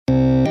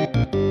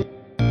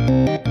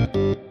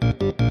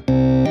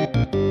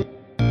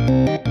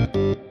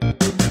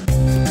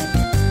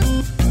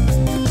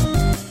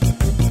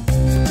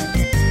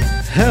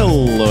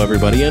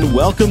everybody, and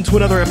welcome to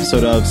another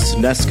episode of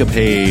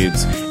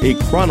SNEScapades, a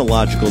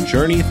chronological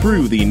journey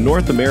through the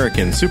North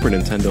American Super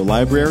Nintendo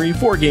library,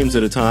 4 games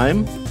at a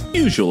time.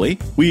 Usually.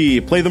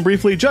 We play them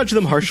briefly, judge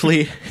them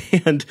harshly,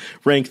 and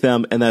rank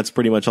them, and that's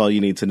pretty much all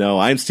you need to know.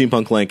 I'm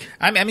Steampunk Link.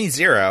 I'm Emmy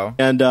Zero.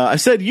 And I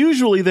said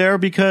usually there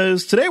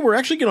because today we're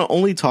actually going to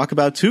only talk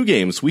about 2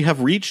 games. We have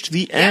reached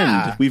the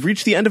end. We've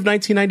reached the end of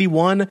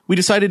 1991. We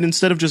decided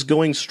instead of just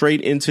going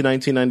straight into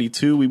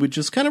 1992, we would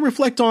just kind of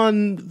reflect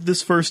on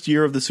this first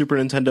year of the Super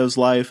Nintendo's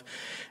life.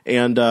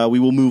 And we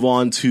will move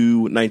on to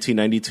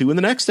 1992 in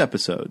the next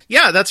episode.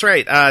 Yeah, that's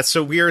right.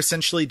 So we're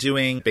essentially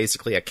doing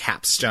basically a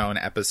capstone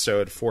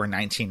episode for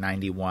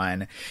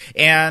 1991.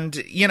 And,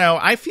 you know,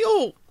 I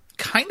feel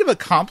kind of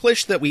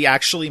accomplished that we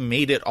actually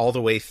made it all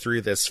the way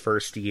through this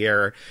first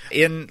year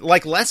in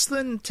like less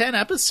than 10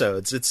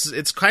 episodes.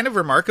 It's kind of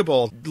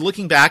remarkable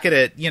looking back at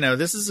it. You know,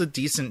 this is a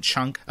decent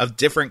chunk of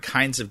different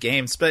kinds of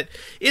games, but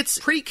it's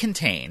pretty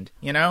contained,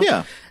 you know?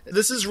 Yeah.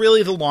 This is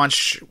really the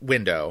launch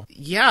window.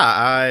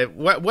 Yeah.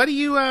 What do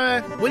you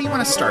want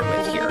to start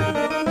with here?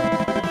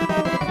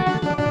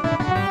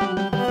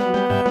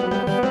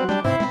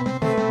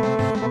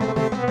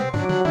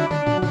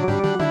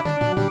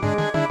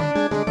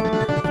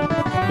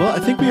 Well, I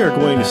think we are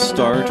going to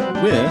start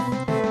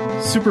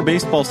with Super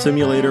Baseball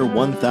Simulator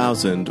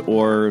 1000,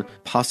 or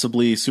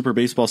possibly Super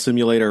Baseball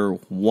Simulator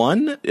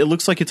 1. It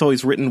looks like it's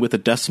always written with a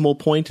decimal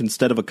point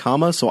instead of a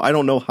comma, so I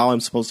don't know how I'm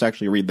supposed to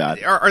actually read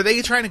that. Are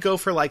they trying to go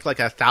for like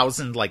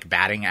 1,000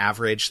 batting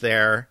average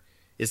there?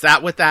 Is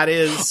that what that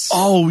is?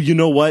 Oh, you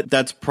know what?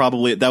 That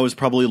was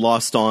probably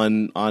lost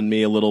on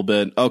me a little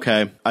bit.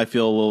 Okay, I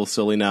feel a little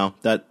silly now.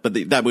 But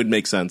that would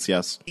make sense,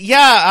 yes.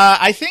 Yeah,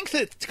 I think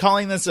that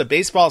calling this a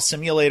baseball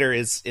simulator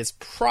is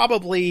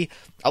probably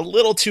a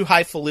little too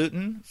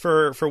highfalutin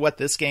for what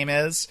this game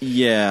is.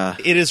 Yeah.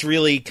 It is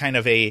really kind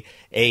of a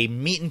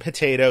meat and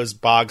potatoes,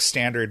 bog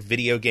standard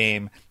video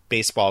game,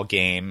 baseball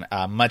game,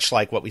 much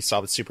like what we saw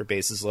with Super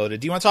Bases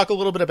Loaded. Do you want to talk a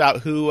little bit about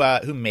who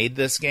made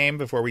this game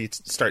before we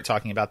start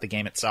talking about the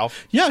game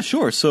itself? Yeah,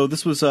 sure. So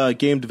this was a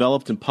game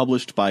developed and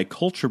published by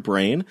Culture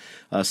Brain,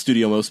 a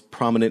studio most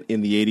prominent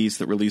in the 80s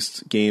that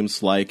released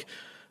games like,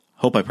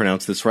 hope I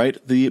pronounced this right,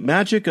 The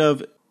Magic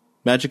of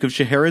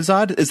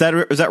Scheherazade. Is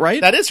that right?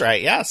 That is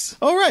right, yes.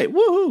 All right,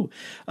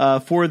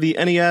 woohoo! For the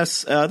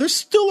NES, they're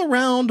still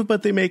around,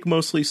 but they make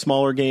mostly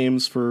smaller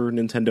games for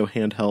Nintendo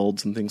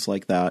handhelds and things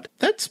like that.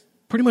 That's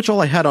pretty much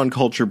all I had on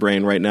Culture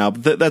Brain right now.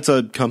 That's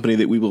a company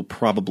that we will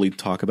probably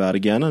talk about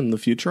again in the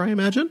future, I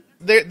imagine.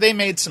 They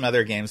made some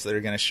other games that are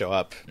going to show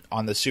up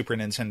on the Super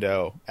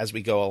Nintendo as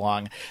we go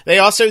along. They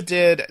also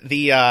did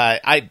the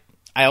I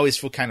always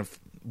feel kind of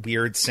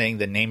weird saying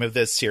the name of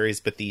this series,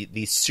 but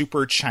the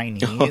Super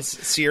Chinese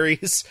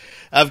series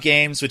of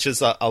games, which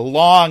is a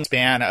long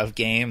span of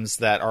games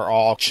that are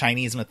all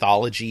Chinese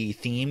mythology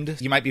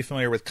themed. You might be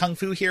familiar with Kung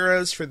Fu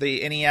Heroes for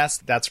the NES.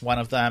 That's one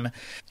of them.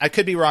 I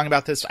could be wrong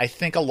about this. I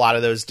think a lot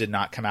of those did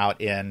not come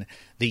out in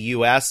the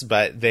US,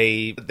 but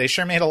they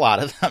sure made a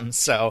lot of them.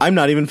 So I'm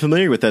not even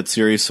familiar with that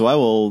series, so I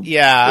will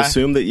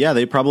assume that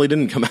they probably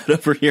didn't come out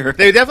over here.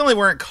 They definitely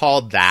weren't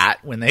called that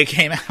when they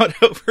came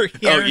out over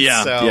here. Oh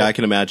yeah, so yeah, I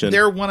can imagine.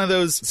 They're one of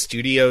those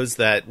studios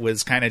that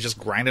was kind of just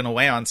grinding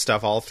away on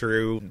stuff all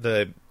through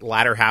the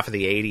latter half of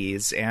the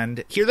 80s,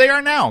 and here they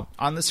are now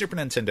on the Super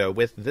Nintendo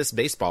with this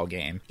baseball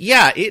game.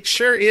 Yeah, it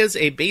sure is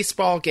a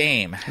baseball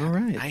game. All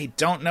right. I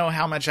don't know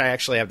how much I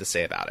actually have to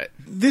say about it.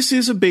 This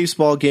is a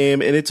baseball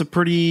game, and it's a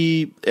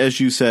pretty, as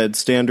you said,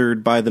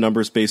 standard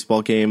by-the-numbers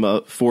baseball game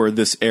for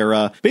this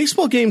era.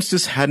 Baseball games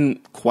just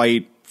hadn't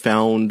quite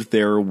found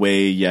their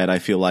way yet, I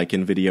feel like,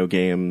 in video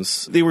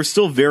games. They were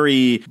still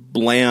very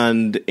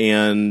bland,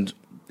 and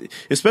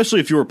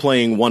especially if you were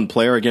playing one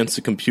player against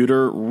a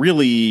computer,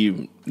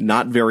 really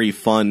not very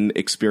fun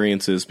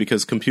experiences,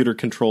 because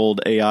computer-controlled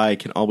AI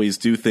can always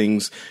do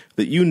things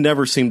that you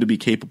never seem to be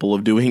capable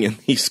of doing in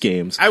these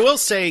games. I will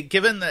say,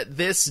 given that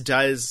this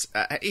does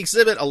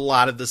exhibit a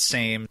lot of the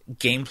same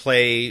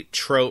gameplay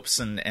tropes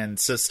and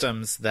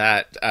systems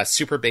that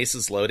Super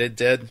Bases Loaded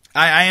did,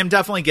 I am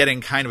definitely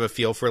getting kind of a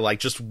feel for like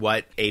just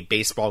what a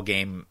baseball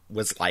game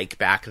was like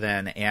back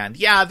then. And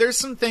yeah, there's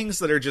some things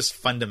that are just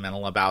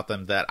fundamental about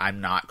them that I'm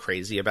not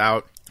crazy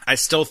about. I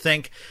still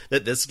think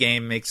that this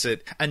game makes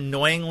it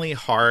annoyingly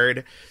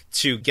hard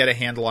to get a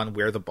handle on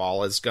where the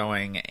ball is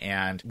going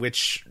and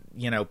which,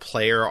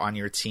 player on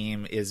your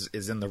team is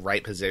in the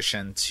right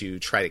position to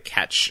try to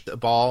catch the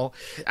ball.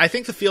 I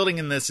think the fielding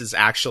in this is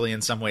actually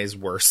in some ways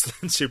worse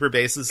than Super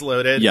Bases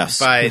Loaded. Yes.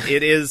 But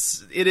it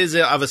is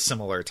of a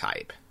similar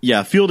type.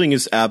 Yeah, fielding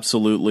is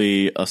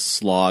absolutely a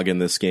slog in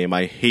this game.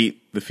 I hate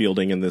the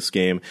fielding in this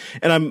game.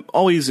 And I'm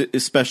always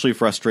especially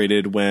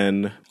frustrated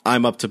when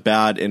I'm up to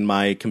bat and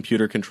my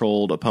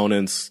computer-controlled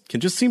opponents can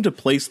just seem to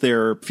place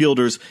their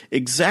fielders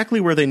exactly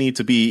where they need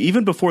to be,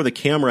 even before the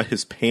camera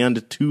has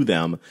panned to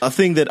them. A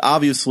thing that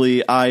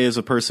obviously I, as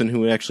a person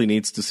who actually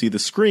needs to see the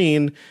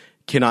screen,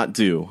 cannot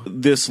do.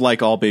 This,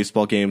 like all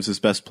baseball games, is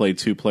best played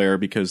 2-player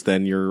because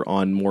then you're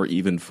on more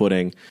even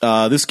footing.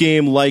 This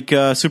game, like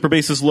Super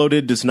Bases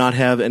Loaded, does not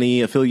have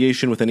any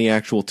affiliation with any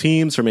actual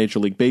teams or Major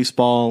League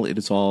Baseball. It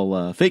is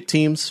all fake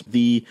teams.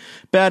 The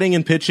batting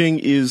and pitching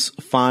is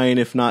fine,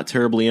 if not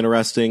terribly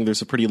interesting.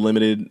 There's a pretty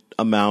limited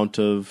amount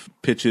of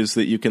pitches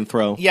that you can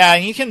throw. Yeah,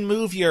 and you can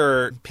move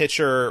your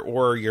pitcher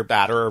or your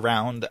batter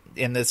around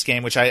in this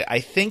game, which I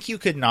think you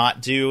could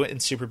not do in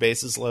Super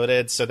Bases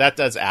Loaded, so that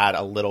does add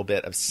a little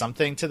bit of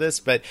something to this,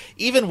 but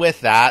even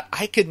with that,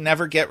 I could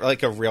never get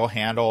like a real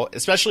handle,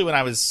 especially when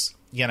I was,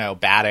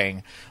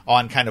 batting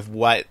on kind of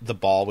what the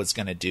ball was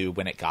going to do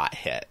when it got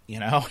hit,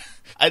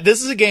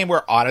 This is a game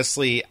where,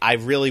 honestly, I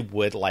really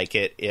would like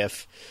it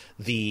if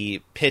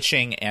the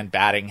pitching and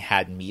batting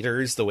had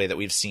meters the way that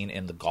we've seen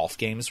in the golf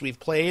games we've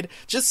played.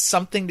 Just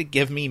something to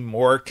give me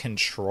more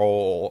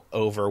control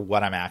over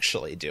what I'm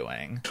actually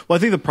doing. Well, I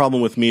think the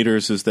problem with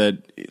meters is that,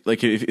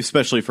 like,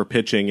 especially for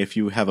pitching, if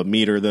you have a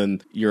meter,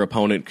 then your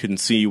opponent can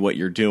see what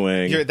you're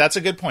doing. That's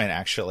a good point,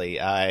 actually.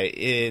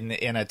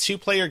 In a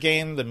 2-player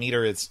game, the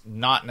meter is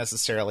not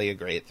necessarily a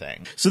great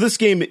thing. So this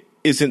game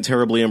isn't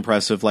terribly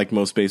impressive like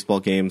most baseball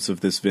games of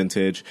this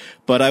vintage,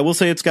 but I will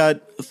say it's got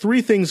 3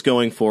 things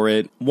going for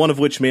it, one of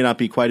which may not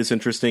be quite as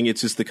interesting.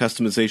 It's just the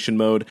customization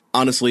mode.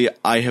 Honestly,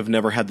 I have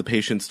never had the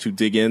patience to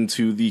dig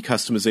into the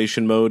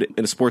customization mode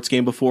in a sports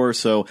game before,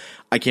 so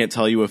I can't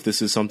tell you if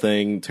this is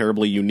something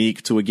terribly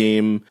unique to a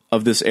game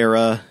of this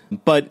era,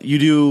 but you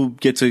do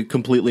get to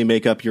completely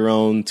make up your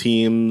own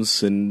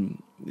teams,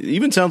 and it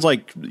even sounds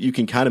like you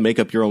can kind of make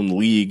up your own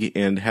league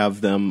and have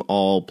them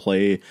all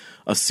play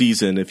a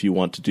season if you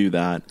want to do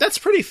that. That's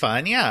pretty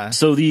fun, yeah.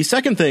 So the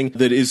second thing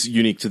that is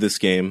unique to this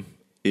game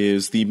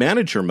is the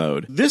manager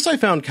mode. This I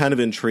found kind of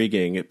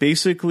intriguing.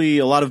 Basically,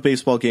 a lot of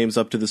baseball games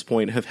up to this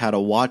point have had a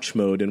watch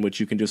mode in which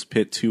you can just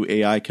pit 2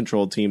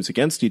 AI-controlled teams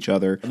against each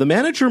other. The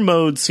manager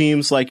mode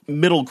seems like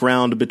middle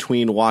ground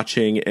between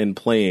watching and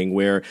playing,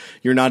 where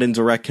you're not in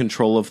direct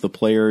control of the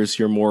players,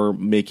 you're more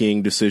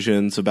making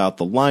decisions about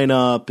the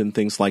lineup and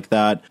things like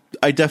that.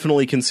 I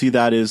definitely can see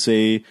that as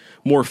a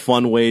more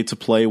fun way to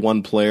play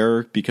one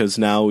player, because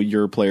now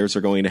your players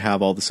are going to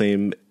have all the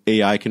same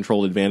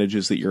AI-controlled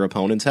advantages that your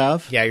opponents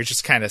have. Yeah, you're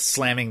just kind of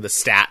slamming the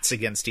stats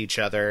against each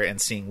other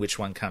and seeing which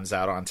one comes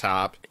out on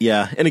top.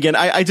 Yeah, and again,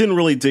 I didn't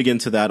really dig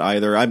into that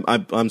either.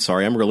 I'm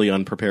sorry, I'm really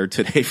unprepared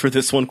today for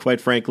this one, quite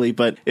frankly,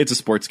 but it's a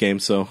sports game,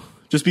 so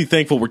just be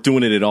thankful we're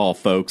doing it at all,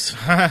 folks.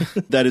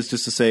 That is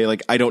just to say,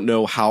 like, I don't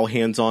know how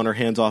hands-on or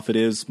hands-off it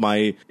is.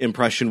 My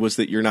impression was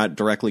that you're not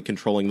directly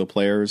controlling the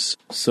players.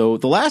 So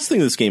the last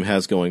thing this game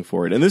has going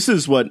for it, and this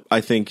is what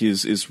I think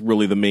is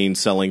really the main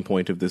selling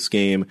point of this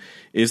game,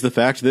 is the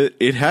fact that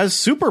it has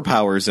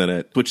superpowers in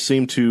it, which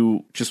seem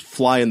to just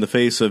fly in the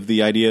face of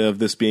the idea of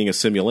this being a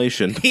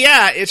simulation.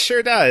 Yeah, it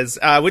sure does,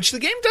 which the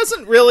game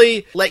doesn't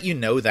really let you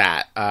know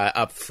that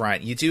up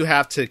front. You do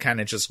have to kind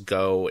of just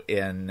go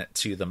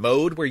into the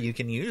mode where you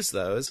can use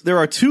those. There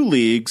are 2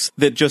 leagues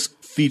that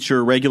just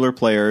feature regular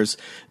players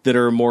that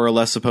are more or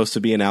less supposed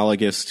to be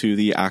analogous to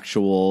the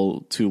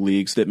actual 2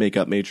 leagues that make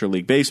up Major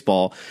League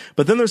Baseball.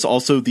 But then there's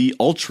also the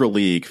Ultra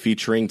League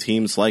featuring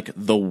teams like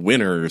the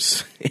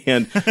Winners.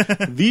 And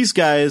these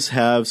guys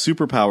have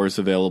superpowers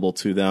available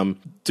to them.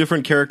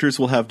 Different characters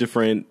will have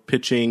different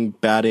pitching,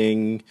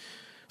 batting,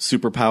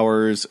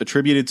 superpowers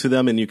attributed to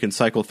them, and you can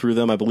cycle through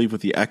them, I believe,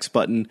 with the X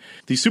button.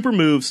 These super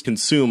moves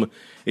consume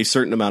a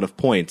certain amount of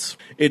points.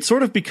 It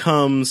sort of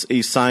becomes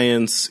a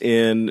science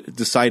in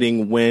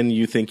deciding when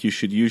you think you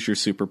should use your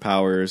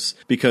superpowers,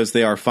 because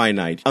they are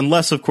finite.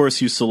 Unless, of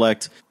course, you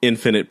select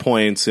infinite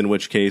points, in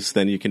which case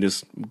then you can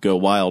just go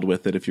wild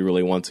with it if you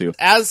really want to.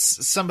 As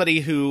somebody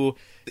who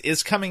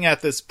is coming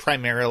at this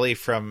primarily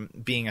from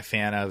being a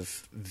fan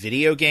of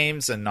video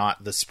games and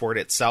not the sport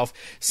itself,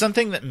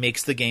 something that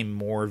makes the game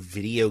more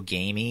video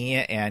gamey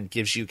and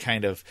gives you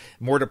kind of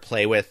more to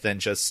play with than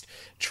just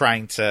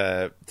trying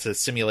to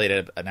simulate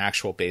an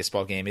actual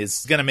baseball game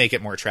is going to make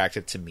it more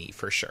attractive to me,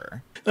 for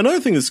sure. Another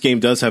thing this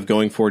game does have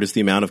going for it is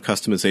the amount of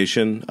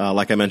customization.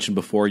 Like I mentioned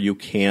before, you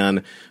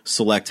can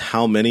select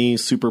how many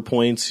super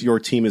points your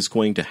team is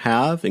going to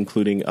have,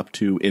 including up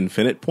to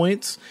infinite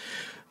points.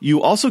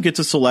 You also get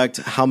to select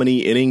how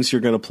many innings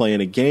you're going to play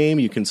in a game.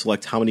 You can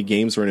select how many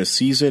games are in a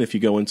season if you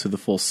go into the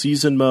full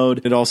season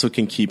mode. It also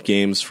can keep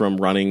games from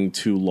running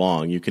too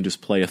long. You can just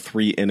play a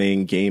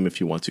 3-inning game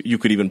if you want to. You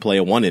could even play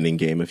a 1-inning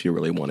game if you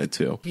really wanted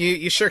to.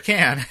 You sure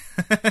can.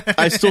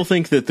 I still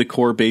think that the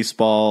core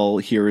baseball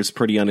here is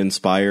pretty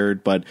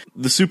uninspired, but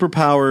the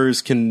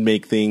superpowers can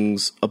make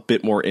things a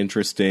bit more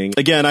interesting.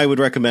 Again, I would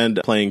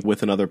recommend playing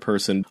with another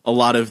person. A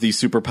lot of these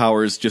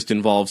superpowers just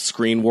involve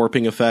screen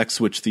warping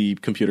effects, which the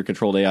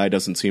computer-controlled AI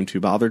doesn't seem too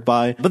bothered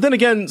by. But then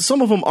again,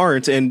 some of them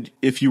aren't, and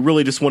if you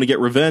really just want to get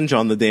revenge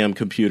on the damn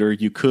computer,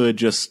 you could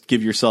just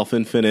give yourself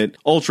infinite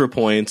ultra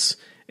points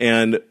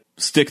and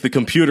stick the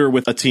computer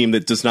with a team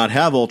that does not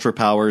have ultra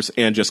powers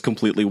and just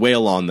completely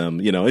wail on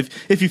them. You know,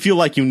 if you feel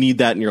like you need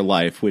that in your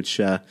life,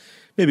 which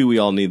maybe we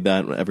all need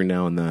that every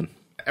now and then.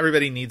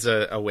 Everybody needs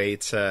a way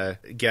to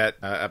get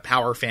a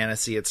power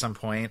fantasy at some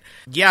point.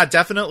 Yeah,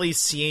 definitely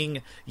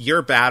seeing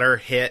your batter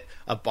hit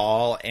a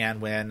ball,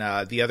 and when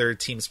the other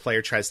team's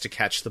player tries to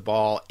catch the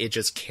ball, it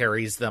just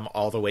carries them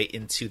all the way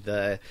into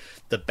the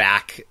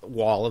back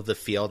wall of the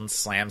field and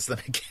slams them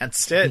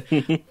against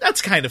it.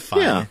 That's kind of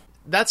fun. Yeah.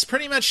 That's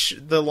pretty much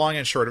the long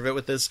and short of it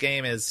with this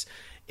game. Is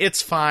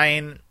it's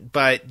fine,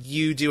 but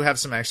you do have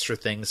some extra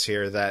things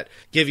here that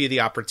give you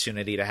the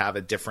opportunity to have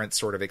a different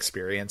sort of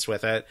experience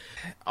with it.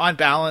 On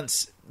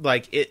balance,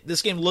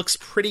 this game looks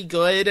pretty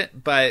good,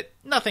 but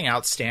nothing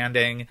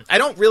outstanding. I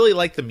don't really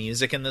like the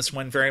music in this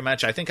one very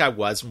much. I think I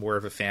was more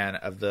of a fan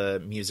of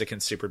the music in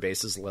Super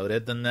Bases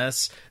Loaded than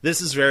this. This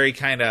is very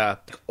kind of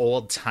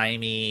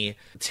old-timey,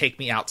 take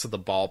me out to the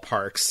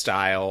ballpark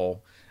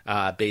style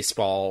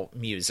baseball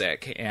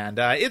music, and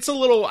I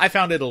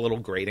found it a little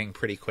grating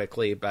pretty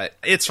quickly, but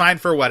it's fine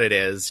for what it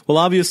is. Well,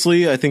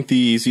 obviously, I think the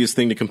easiest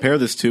thing to compare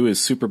this to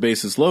is Super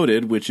Bases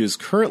Loaded, which is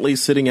currently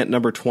sitting at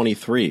number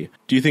 23.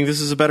 Do you think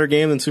this is a better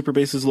game than Super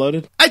Bases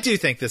Loaded? I do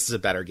think this is a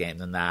better game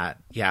than that.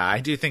 Yeah,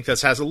 I do think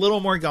this has a little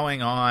more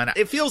going on.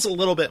 It feels a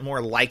little bit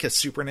more like a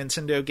Super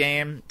Nintendo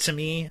game to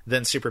me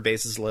than Super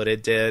Bases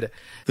Loaded did.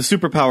 The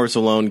superpowers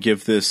alone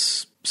give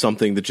this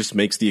something that just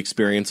makes the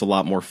experience a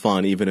lot more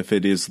fun, even if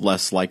it is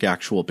less like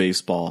actual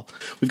baseball.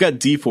 We've got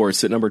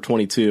D-Force at number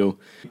 22.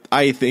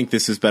 I think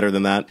this is better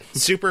than that.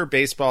 Super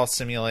Baseball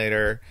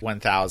Simulator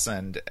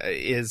 1000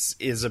 is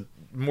a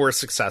more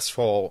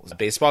successful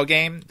baseball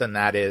game than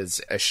that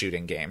is a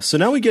shooting game. So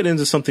now we get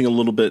into something a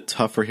little bit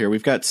tougher here.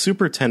 We've got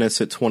Super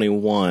Tennis at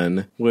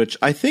 21, which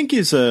I think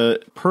is a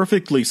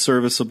perfectly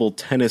serviceable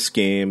tennis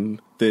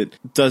game that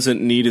doesn't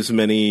need as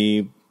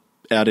many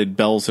added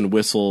bells and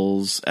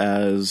whistles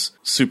as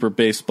Super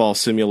Baseball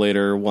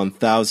Simulator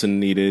 1000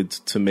 needed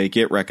to make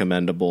it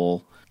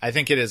recommendable. I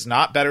think it is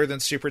not better than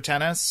Super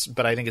Tennis,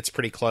 but I think it's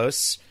pretty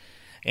close.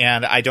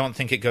 And I don't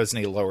think it goes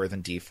any lower than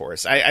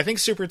D-Force. I think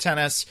Super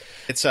Tennis,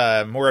 it's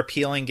a more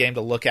appealing game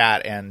to look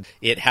at, and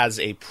it has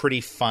a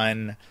pretty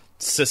fun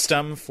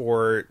system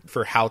for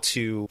how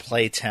to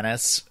play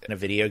tennis in a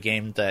video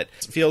game that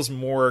feels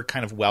more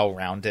kind of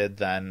well-rounded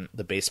than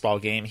the baseball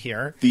game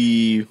here.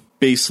 The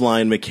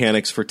baseline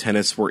mechanics for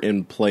tennis were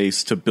in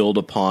place to build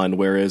upon,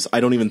 whereas I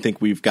don't even think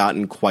we've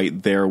gotten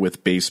quite there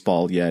with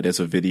baseball yet as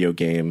a video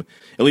game,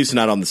 at least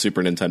not on the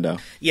Super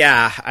Nintendo.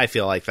 Yeah, I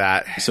feel like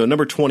that. So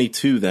number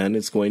 22 then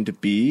is going to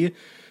be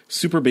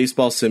Super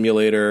Baseball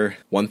Simulator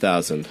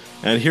 1000.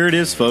 And here it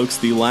is, folks,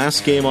 the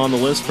last game on the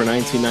list for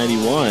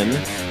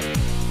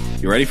 1991.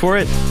 You ready for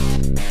it?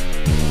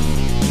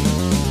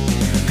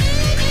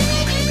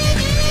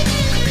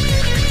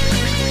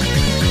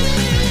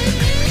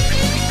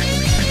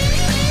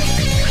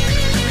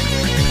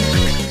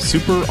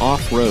 Super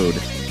Off-Road.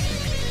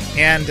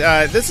 And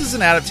this is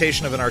an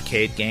adaptation of an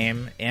arcade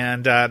game,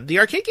 and the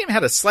arcade game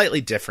had a slightly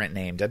different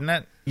name, didn't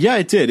it? Yeah,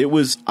 it did. It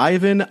was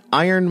Ivan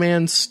Iron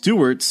Man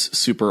Stewart's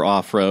Super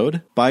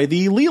Off-Road by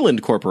the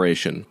Leland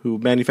Corporation, who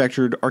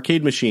manufactured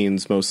arcade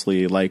machines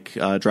mostly, like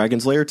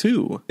Dragon's Lair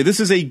 2. This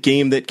is a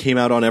game that came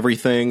out on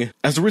everything.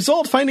 As a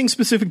result, finding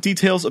specific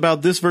details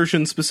about this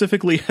version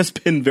specifically has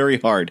been very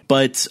hard.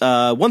 But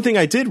one thing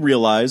I did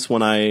realize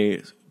when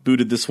I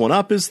booted this one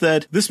up is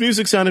that this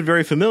music sounded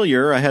very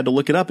familiar. I had to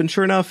look it up, and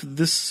sure enough,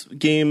 this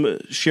game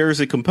shares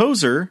a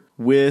composer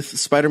with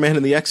Spider-Man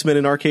and the X-Men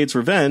in Arcade's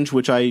Revenge,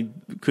 which I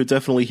could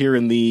definitely hear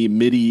in the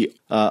MIDI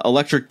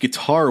electric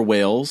guitar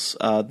wails.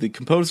 The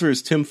composer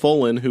is Tim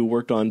Follin, who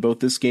worked on both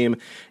this game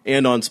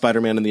and on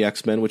Spider-Man and the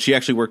X-Men, which he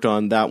actually worked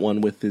on that one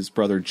with his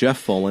brother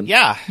Jeff Follin.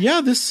 Yeah,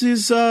 this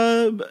is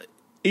a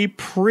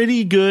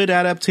pretty good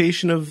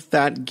adaptation of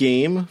that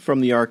game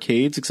from the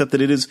arcades, except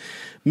that it is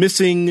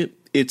missing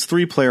its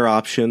 3-player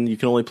option. You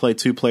can only play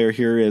 2-player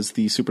here, as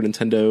the Super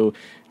Nintendo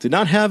did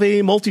not have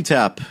a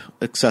multi-tap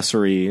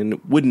accessory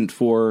and wouldn't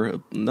for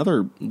at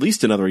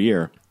least another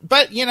year.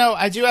 But,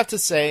 I do have to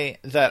say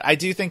that I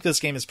do think this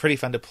game is pretty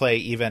fun to play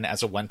even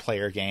as a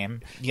 1-player game.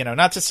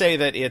 Not to say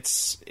that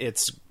it's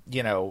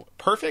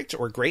perfect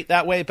or great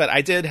that way, but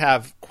I did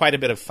have quite a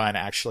bit of fun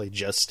actually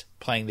just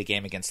playing the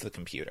game against the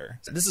computer.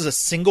 This is a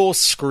single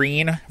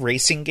screen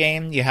racing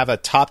game. You have a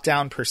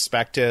top-down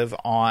perspective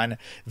on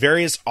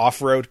various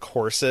off-road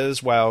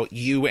courses while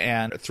you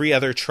and 3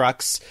 other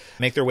trucks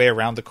make their way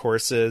around the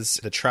courses.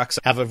 The trucks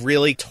have a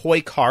really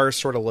toy car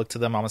sort of look to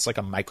them, almost like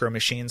a Micro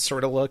Machines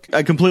sort of look.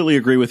 I completely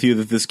agree with you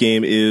that this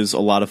game is a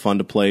lot of fun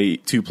to play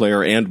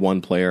 2-player and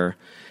 1-player.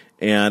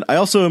 And I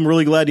also am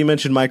really glad you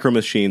mentioned Micro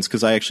Machines,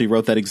 because I actually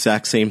wrote that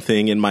exact same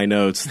thing in my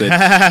notes,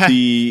 that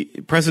the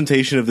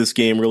presentation of this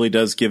game really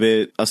does give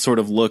it a sort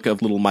of look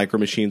of little Micro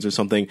Machines or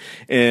something.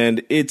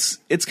 And it's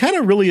kind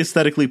of really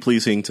aesthetically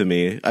pleasing to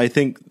me. I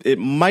think it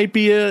might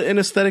be an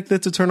aesthetic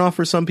that's a turnoff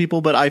for some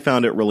people, but I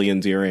found it really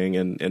endearing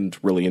and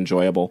really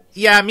enjoyable.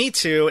 Yeah, me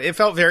too. It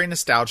felt very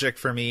nostalgic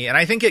for me, and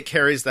I think it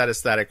carries that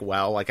aesthetic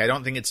well. I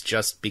don't think it's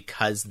just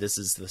because this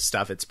is the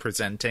stuff it's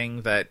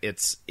presenting that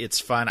it's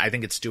fun. I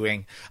think it's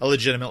doing a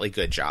legitimately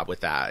good job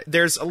with that.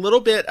 There's a little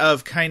bit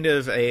of kind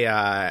of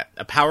a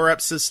power-up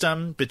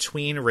system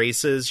between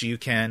races. You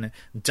can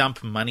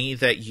dump money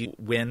that you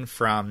win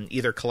from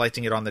either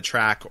collecting it on the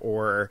track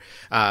or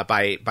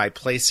by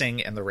placing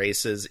in the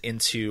races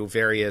into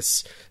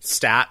various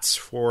stats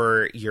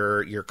for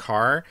your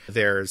car.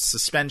 There's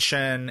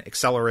suspension,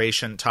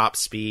 acceleration, top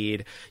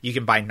speed. You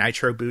can buy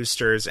nitro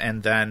boosters,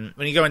 and then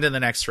when you go into the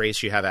next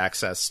race, you have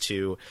access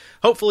to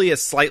hopefully a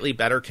slightly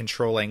better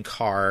controlling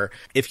car.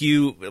 If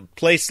you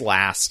place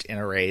last in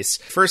a race,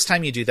 first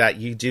time you do that,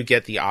 you do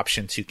get the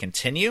option to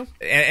continue,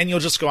 and you'll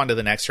just go on to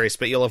the next race,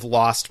 but you'll have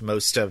lost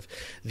most of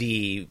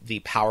the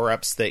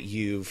power-ups that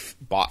you've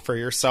bought for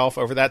yourself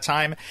over that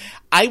time.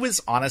 I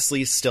was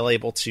honestly still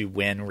able to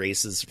win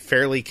races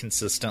fairly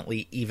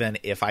consistently, even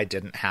if I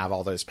didn't have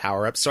all those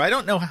power-ups. So I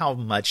don't know how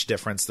much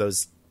difference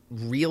those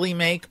really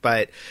make,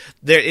 but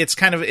it's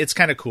kind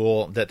of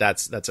cool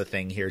that's a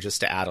thing here,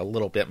 just to add a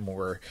little bit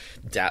more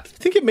depth.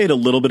 I think it made a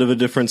little bit of a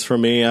difference for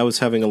me. I was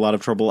having a lot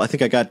of trouble. I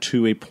think I got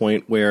to a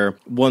point where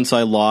once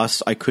I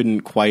lost, I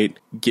couldn't quite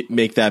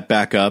make that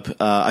back up.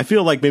 I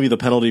feel like maybe the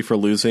penalty for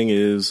losing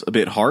is a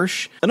bit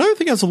harsh. Another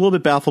thing I was a little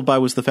bit baffled by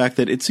was the fact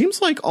that it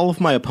seems like all of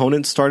my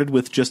opponents started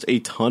with just a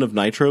ton of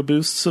nitro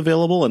boosts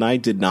available, and I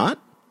did not.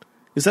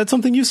 Is that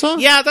something you saw?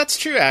 Yeah, that's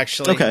true,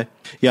 actually. Okay.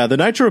 Yeah, the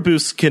nitro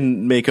boosts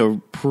can make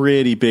a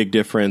pretty big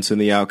difference in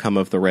the outcome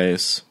of the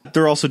race.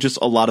 They're also just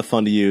a lot of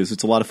fun to use.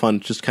 It's a lot of fun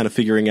just kind of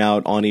figuring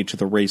out on each of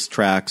the race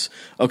tracks,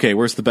 okay,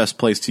 where's the best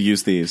place to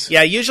use these?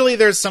 Yeah, usually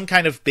there's some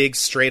kind of big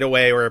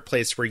straightaway or a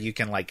place where you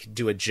can like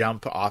do a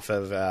jump off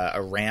of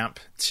a ramp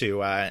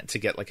to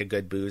get like a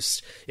good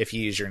boost if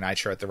you use your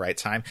nitro at the right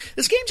time.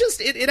 This game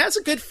just it has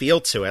a good feel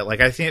to it. Like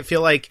I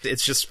feel like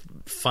it's just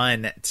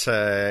fun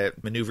to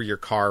maneuver your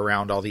car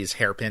around all these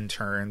hairpin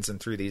turns and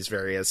through these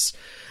various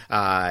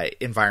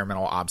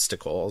environmental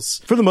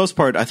obstacles. For the most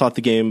part, I thought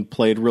the game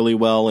played really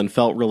well and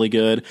felt really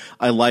good.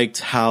 I liked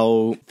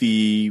how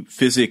the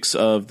physics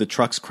of the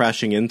trucks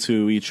crashing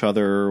into each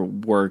other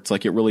worked.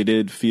 Like it really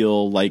did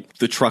feel like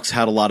the trucks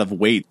had a lot of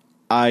weight.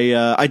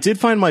 I did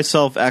find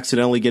myself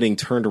accidentally getting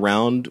turned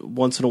around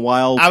once in a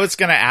while. I was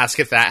going to ask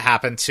if that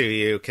happened to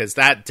you, because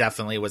that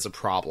definitely was a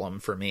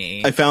problem for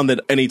me. I found that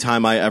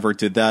anytime I ever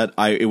did that,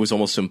 it was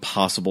almost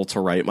impossible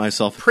to right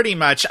myself. Pretty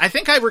much. I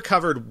think I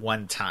recovered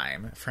one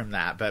time from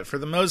that, but for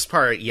the most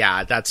part,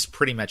 yeah, that's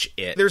pretty much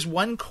it. There's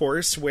one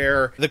course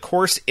where the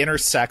course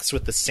intersects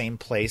with the same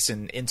place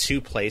in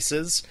two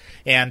places,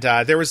 and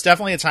there was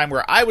definitely a time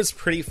where I was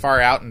pretty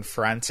far out in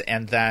front,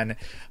 and then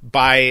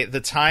by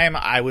the time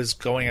I was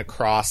going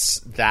across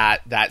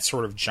that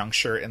sort of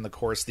juncture in the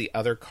course, the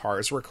other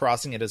cars were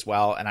crossing it as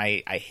well, and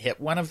I hit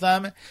one of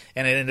them,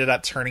 and it ended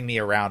up turning me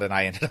around, and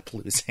I ended up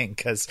losing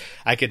because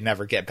I could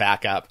never get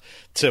back up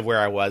to where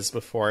I was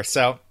before.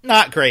 So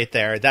not great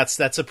there. That's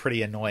a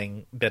pretty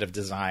annoying bit of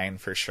design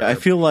for sure. I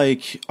feel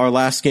like our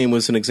last game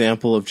was an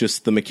example of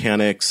just the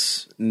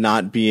mechanics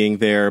not being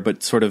there,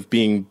 but sort of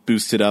being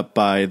boosted up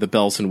by the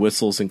bells and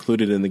whistles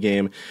included in the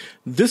game.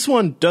 This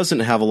one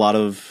doesn't have a lot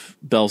of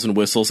bells and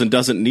whistles and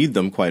doesn't need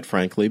them, quite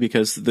frankly,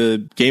 because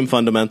the game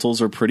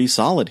fundamentals are pretty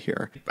solid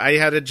here. I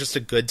had just a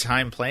good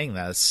time playing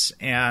this,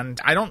 and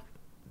I don't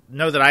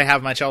know that I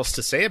have much else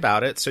to say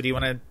about it. So do you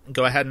want to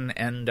go ahead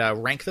and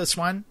rank this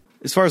one?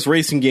 As far as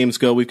racing games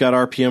go, we've got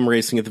RPM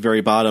Racing at the very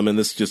bottom, and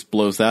this just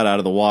blows that out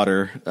of the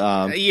water.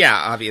 Yeah,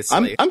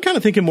 obviously. I'm kind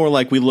of thinking more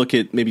like we look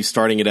at maybe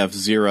starting at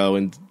F-Zero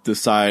and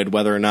decide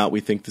whether or not we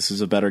think this is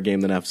a better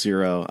game than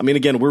F-Zero. I mean,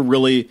 again, we're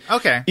really...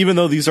 Okay. Even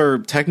though these are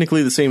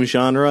technically the same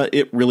genre,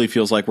 it really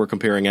feels like we're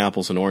comparing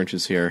apples and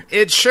oranges here.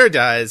 It sure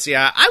does,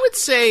 yeah. I would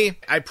say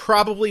I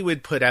probably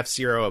would put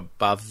F-Zero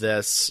above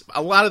this.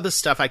 A lot of the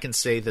stuff I can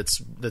say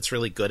that's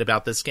really good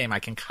about this game, I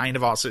can kind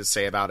of also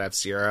say about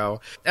F-Zero.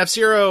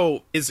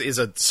 F-Zero is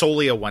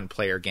solely a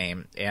one-player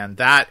game, and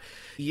that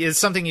is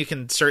something you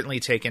can certainly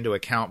take into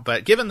account.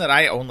 But given that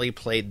I only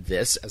played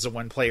this as a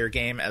one-player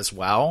game as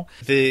well,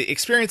 the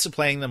experience of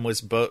playing them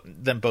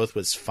both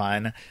was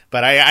fun.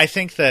 But I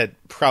think that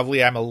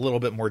probably I'm a little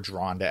bit more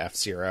drawn to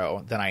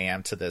F-Zero than I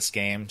am to this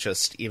game,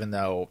 just even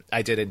though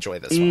I did enjoy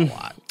this one a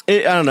lot. I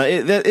don't know.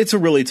 It's a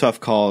really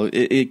tough call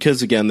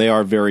because, again, they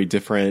are very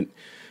different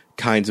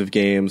kinds of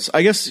games.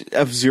 I guess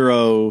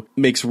F-Zero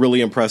makes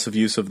really impressive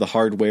use of the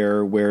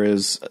hardware,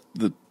 whereas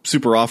the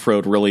Super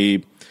Off-Road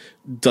really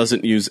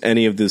doesn't use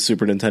any of the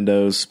Super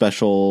Nintendo's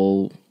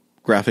special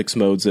graphics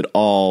modes at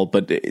all,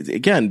 but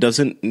again,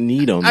 doesn't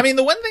need them. I mean,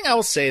 the one thing I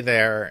will say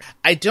there,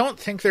 I don't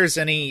think there's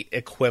any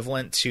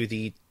equivalent to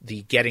the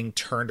getting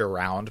turned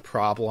around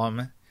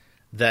problem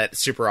that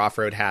Super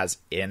Off-Road has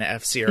in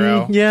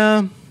F-Zero.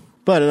 Yeah.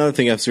 But another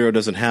thing F-Zero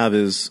doesn't have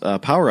is a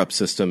power-up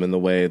system in the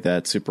way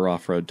that Super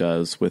Off-Road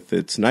does with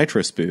its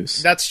nitrous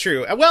boost. That's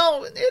true.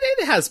 Well,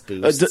 it has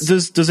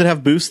boosts. Does it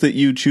have boosts that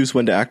you choose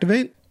when to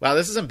activate? Wow,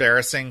 this is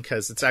embarrassing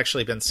because it's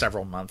actually been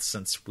several months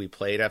since we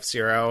played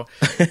F-Zero.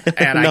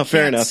 And No, I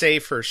fair can't enough. say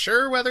for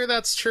sure whether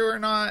that's true or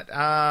not.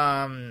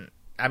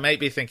 I might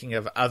be thinking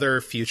of other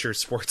future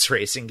sports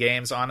racing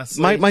games,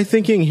 honestly. My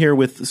thinking here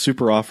with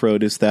Super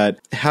Off-Road is that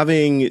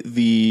having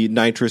the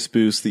nitrous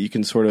boost that you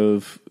can sort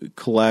of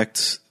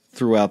collect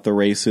throughout the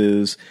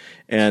races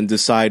and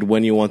decide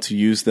when you want to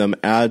use them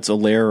adds a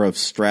layer of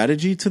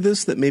strategy to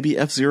this that maybe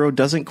F-Zero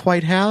doesn't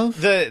quite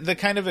have. The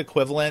kind of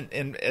equivalent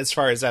in as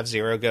far as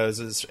F-Zero goes,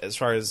 as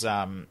far as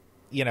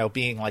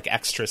being like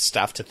extra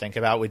stuff to think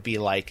about, would be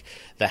like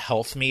the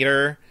health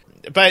meter.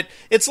 But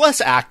it's less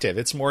active.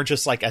 It's more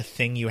just like a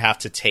thing you have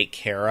to take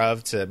care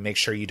of to make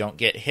sure you don't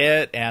get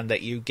hit and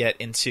that you get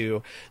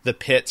into the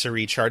pit to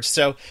recharge.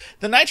 So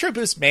the Nitro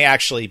Boost may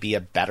actually be a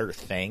better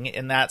thing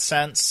in that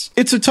sense.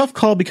 It's a tough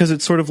call because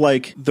it's sort of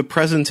like the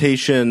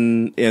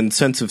presentation and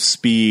sense of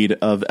speed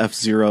of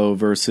F-Zero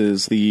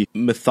versus the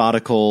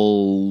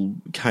methodical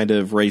kind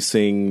of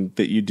racing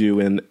that you do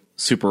in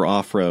Super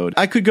Off-Road.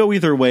 I could go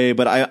either way,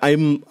 but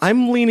I'm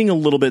leaning a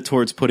little bit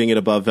towards putting it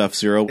above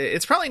F-Zero.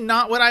 It's probably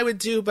not what I would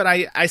do, but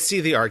I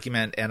see the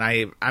argument, and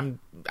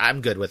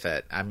I'm good with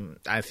it.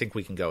 I think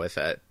we can go with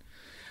it.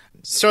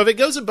 So if it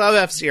goes above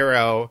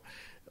F-Zero,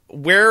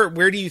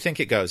 where do you think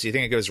it goes? Do you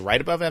think it goes right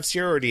above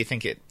F-Zero, or do you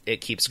think it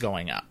keeps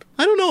going up?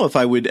 I don't know if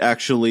I would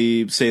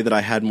actually say that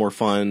I had more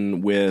fun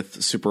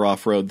with Super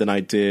Off-Road than I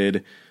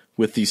did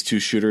with these two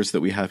shooters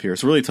that we have here.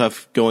 It's really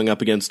tough going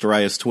up against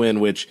Darius Twin,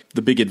 which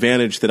the big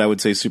advantage that I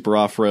would say Super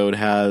Off-Road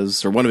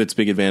has, or one of its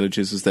big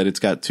advantages, is that it's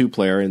got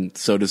two-player, and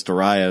so does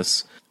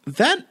Darius.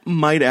 That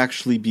might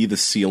actually be the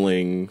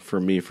ceiling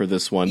for me for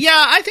this one.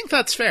 Yeah, I think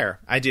that's fair.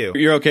 I do.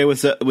 You're okay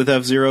with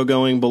F-Zero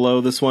going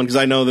below this one? Because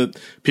I know that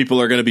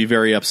people are going to be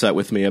very upset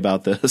with me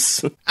about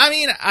this. I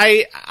mean,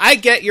 I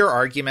get your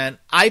argument.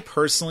 I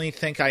personally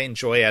think I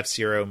enjoy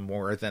F-Zero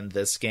more than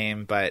this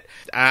game, but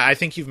I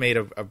think you've made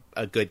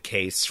a good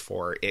case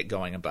for it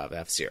going above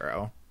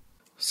F-Zero.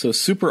 So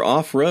Super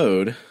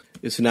Off-Road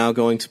is now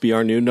going to be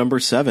our new number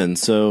 7.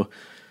 So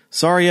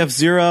sorry,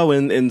 F-Zero,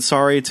 and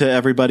sorry to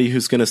everybody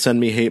who's going to send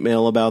me hate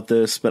mail about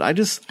this, but I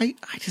just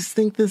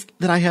think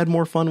that I had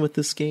more fun with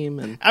this game.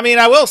 And I mean,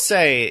 I will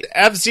say,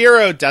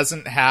 F-Zero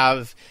doesn't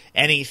have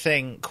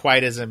anything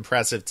quite as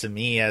impressive to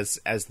me as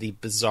the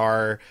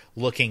bizarre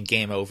looking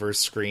game over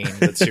screen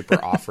that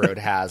Super Off-Road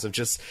has, of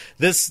just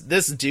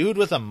this dude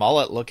with a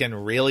mullet looking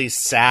really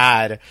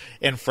sad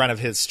in front of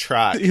his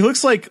truck. He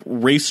looks like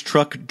race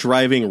truck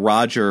driving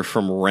Roger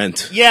from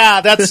Rent. Yeah,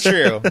 that's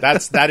true.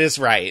 That is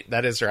right.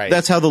 That is right.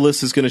 That's how the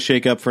list is going to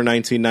shake up for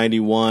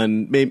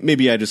 1991.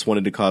 Maybe I just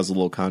wanted to cause a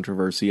little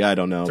controversy. I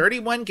don't know.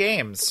 31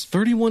 games.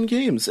 31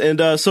 games.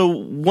 And so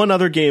one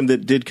other game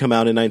that did come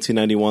out in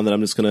 1991 that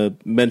I'm just going to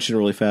mention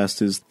really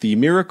fast is the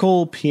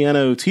Miracle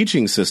Piano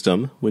Teaching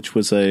System, which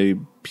was a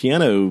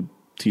piano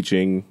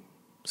teaching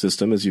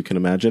system, as you can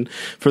imagine,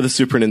 for the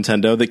Super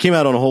Nintendo that came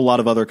out on a whole lot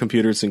of other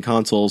computers and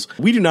consoles.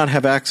 We do not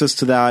have access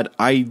to that.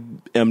 I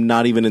am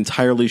not even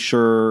entirely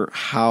sure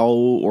how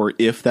or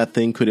if that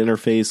thing could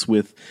interface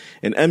with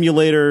an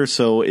emulator,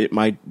 so it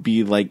might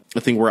be like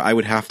a thing where I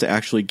would have to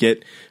actually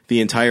get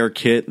the entire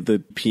kit, the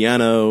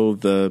piano,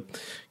 the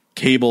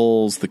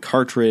cables, the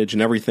cartridge,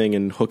 and everything,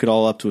 and hook it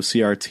all up to a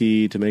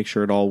CRT to make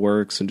sure it all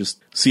works and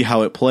just see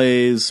how it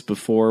plays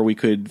before we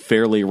could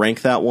fairly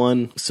rank that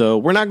one. So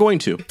we're not going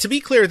to. To be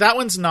clear, that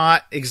one's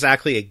not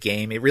exactly a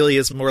game. It really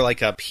is more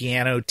like a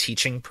piano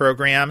teaching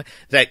program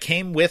that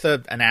came with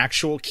an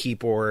actual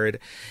keyboard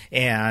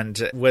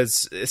and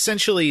was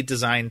essentially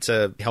designed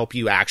to help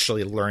you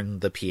actually learn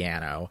the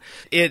piano.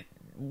 It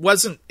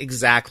wasn't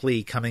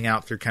exactly coming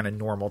out through kind of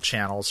normal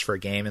channels for a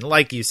game. And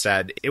like you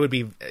said, it would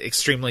be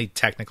extremely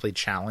technically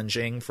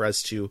challenging for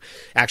us to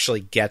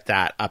actually get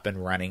that up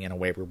and running in a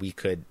way where we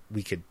could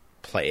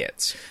play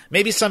it.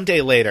 Maybe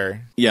someday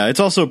later. Yeah, it's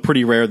also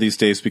pretty rare these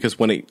days because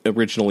when it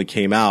originally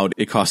came out,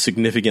 it cost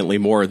significantly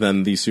more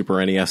than the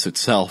Super NES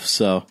itself.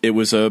 So it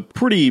was a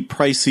pretty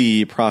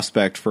pricey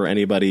prospect for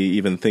anybody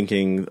even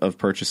thinking of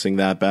purchasing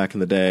that back in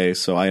the day.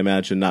 So I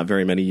imagine not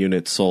very many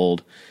units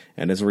sold.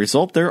 And as a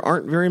result, there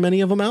aren't very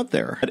many of them out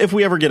there. If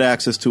we ever get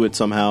access to it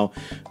somehow,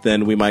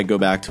 then we might go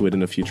back to it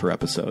in a future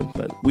episode.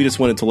 But we just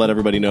wanted to let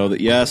everybody know that,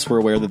 yes, we're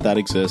aware that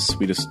exists.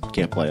 We just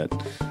can't play it.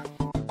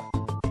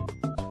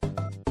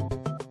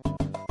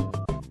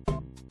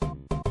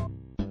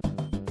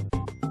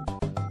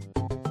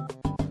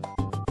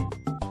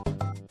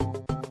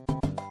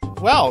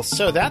 Well,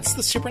 so that's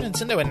the Super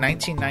Nintendo in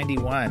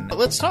 1991.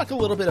 Let's talk a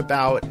little bit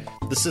about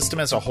the system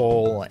as a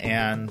whole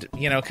and,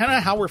 kind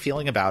of how we're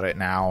feeling about it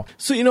now.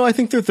 So, I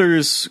think that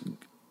there's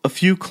a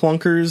few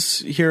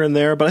clunkers here and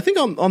there, but I think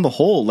on the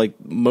whole, like,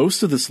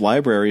 most of this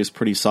library is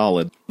pretty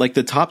solid. Like,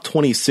 the top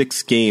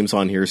 26 games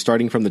on here,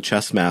 starting from the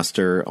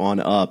Chessmaster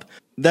on up,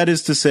 that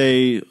is to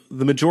say,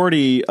 the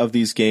majority of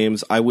these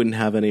games I wouldn't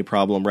have any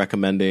problem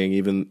recommending,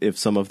 even if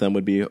some of them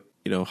would be,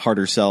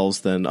 harder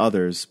sells than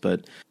others,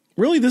 but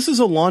Really, this is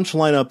a launch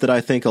lineup that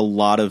I think a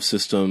lot of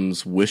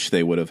systems wish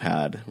they would have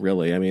had,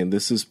 really. I mean,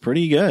 this is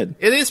pretty good.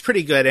 It is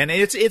pretty good, and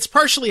it's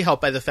partially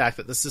helped by the fact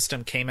that the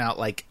system came out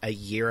like a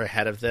year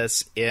ahead of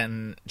this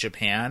in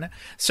Japan.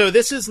 So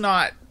this is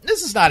not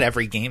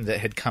every game that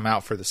had come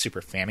out for the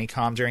Super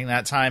Famicom during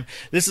that time.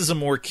 This is a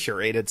more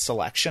curated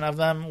selection of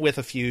them with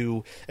a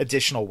few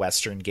additional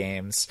Western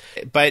games.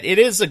 But it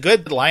is a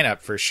good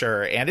lineup for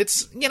sure, and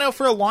it's,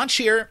 for a launch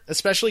year,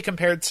 especially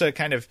compared to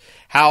kind of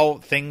how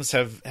things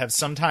have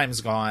sometimes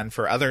gone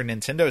for other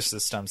Nintendo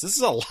systems, this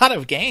is a lot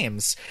of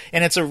games,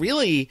 and it's a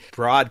really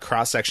broad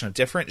cross-section of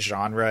different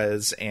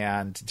genres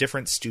and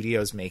different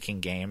studios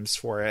making games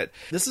for it.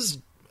 This is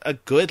a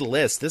good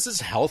list. This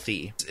is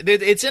healthy.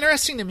 It's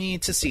interesting to me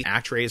to see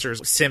ActRaiser,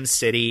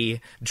 SimCity,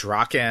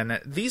 Draken.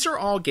 These are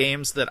all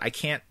games that I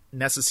can't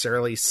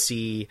necessarily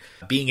see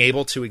being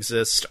able to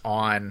exist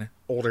on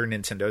older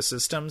Nintendo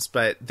systems,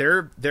 but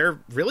they're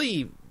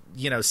really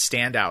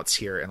standouts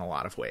here in a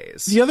lot of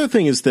ways. The other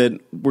thing is that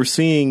we're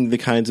seeing the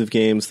kinds of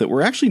games that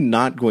we're actually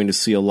not going to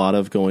see a lot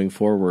of going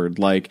forward,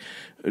 like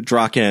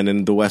Draken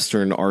and the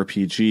Western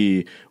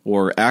RPG,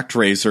 or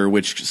ActRaiser,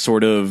 which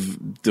sort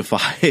of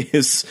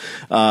defies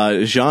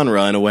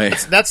genre in a way.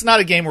 That's not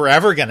a game we're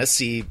ever going to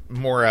see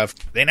more of.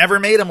 They never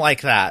made them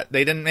like that.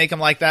 They didn't make them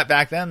like that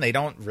back then. They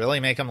don't really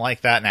make them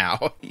like that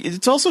now.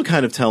 It's also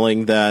kind of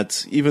telling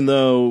that even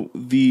though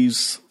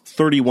these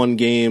 31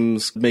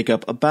 games make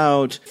up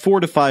about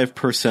 4 to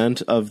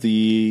 5% of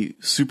the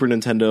Super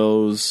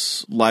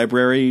Nintendo's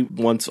library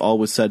once all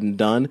was said and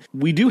done,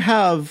 we do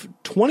have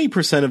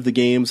 20% of the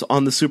games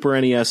on the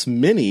Super NES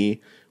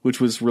Mini,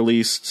 which was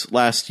released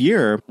last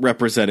year,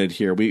 represented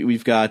here.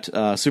 We've got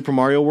Super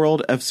Mario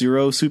World,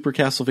 F-Zero, Super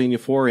Castlevania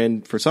 4,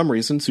 and for some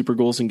reason, Super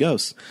Ghouls and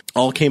Ghosts.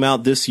 All came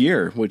out this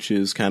year, which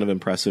is kind of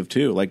impressive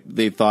too. Like,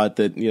 they thought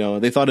that,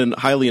 they thought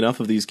highly enough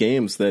of these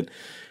games that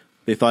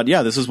they thought,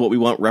 yeah, this is what we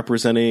want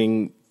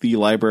representing the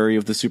library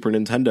of the Super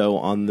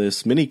Nintendo on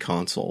this mini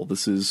console.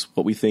 This is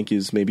what we think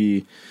is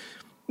maybe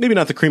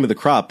not the cream of the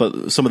crop,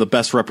 but some of the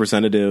best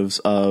representatives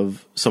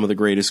of some of the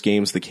greatest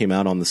games that came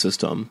out on the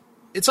system.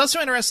 It's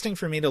also interesting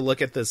for me to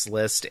look at this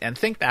list and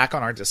think back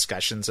on our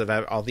discussions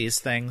about all these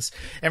things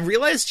and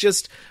realize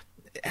just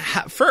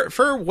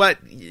for what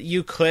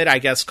you could, I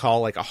guess,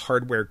 call like a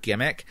hardware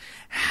gimmick,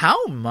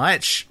 how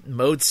much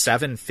Mode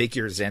 7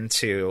 figures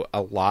into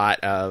a lot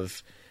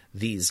of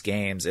these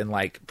games in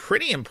like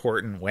pretty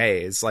important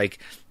ways. Like,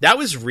 that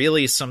was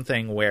really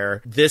something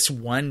where this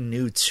one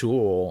new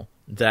tool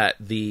that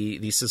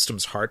the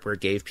system's hardware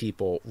gave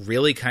people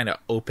really kind of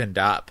opened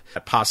up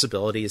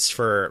possibilities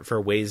for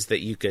ways that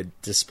you could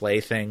display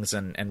things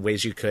and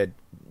ways you could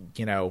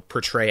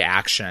portray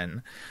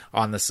action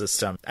on the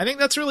system. I think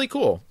that's really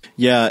cool.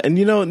 Yeah, and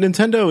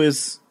Nintendo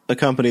is a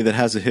company that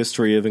has a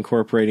history of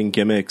incorporating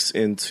gimmicks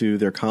into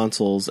their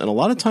consoles, and a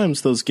lot of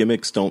times those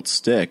gimmicks don't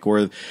stick,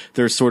 or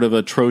there's sort of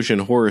a Trojan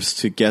horse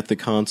to get the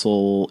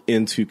console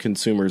into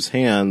consumers'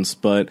 hands,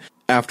 but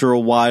after a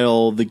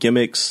while the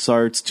gimmick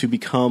starts to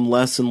become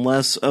less and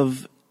less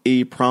of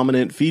a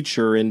prominent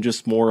feature and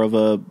just more of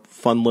a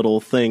fun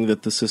little thing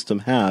that the system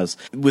has.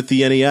 With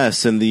the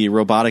NES and the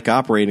robotic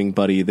operating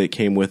buddy that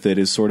came with it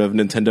is sort of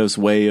Nintendo's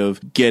way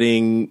of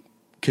getting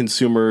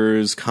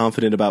consumers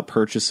confident about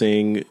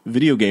purchasing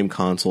video game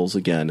consoles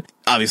again.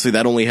 Obviously,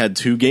 that only had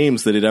 2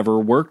 games that it ever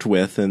worked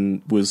with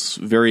and was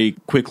very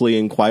quickly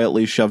and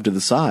quietly shoved to the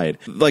side.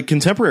 Like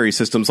contemporary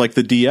systems like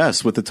the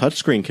DS with the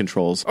touchscreen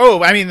controls.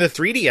 Oh, I mean, the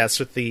 3DS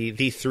with the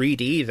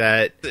 3D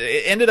that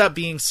ended up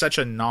being such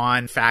a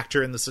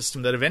non-factor in the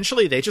system that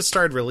eventually they just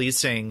started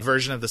releasing a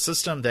version of the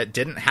system that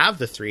didn't have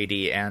the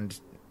 3D, and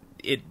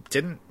it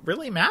didn't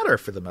really matter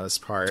for the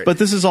most part. But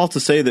this is all to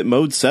say that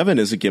Mode 7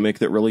 is a gimmick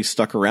that really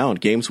stuck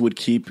around. Games would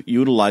keep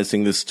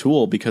utilizing this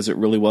tool because it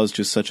really was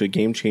just such a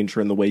game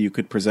changer in the way you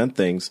could present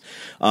things.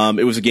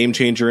 It was a game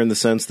changer in the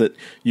sense that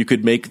you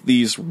could make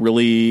these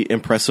really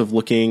impressive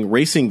looking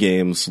racing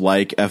games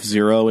like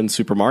F-Zero and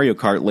Super Mario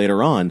Kart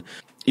later on.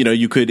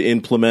 You could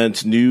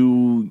implement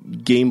new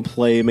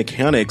gameplay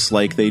mechanics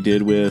like they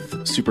did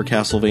with Super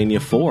Castlevania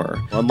 4.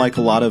 Unlike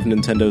a lot of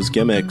Nintendo's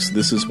gimmicks,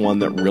 this is one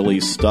that really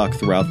stuck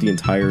throughout the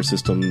entire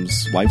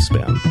system's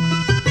lifespan.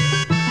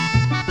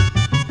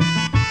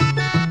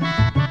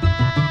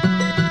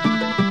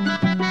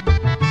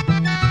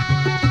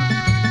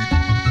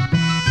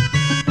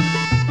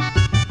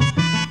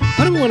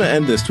 How do we want to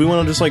end this? Do we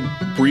want to just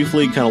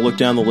briefly kind of look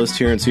down the list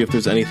here and see if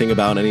there's anything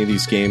about any of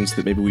these games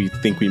that maybe we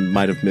think we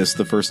might have missed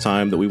the first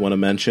time that we want to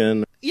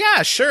mention?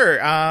 Yeah, sure.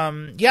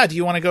 Do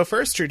you want to go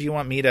first, or do you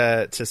want me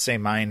to say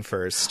mine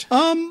first?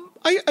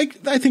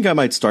 I think I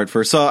might start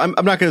first. So I'm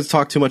not going to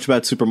talk too much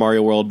about Super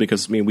Mario World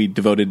because, we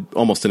devoted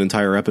almost an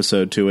entire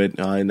episode to it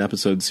in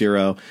episode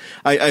 0.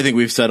 I think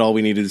we've said all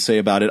we needed to say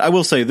about it. I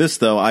will say this,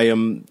 though. I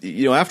am,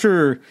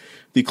 after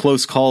the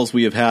close calls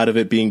we have had of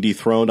it being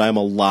dethroned, I'm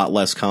a lot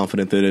less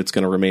confident that it's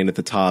going to remain at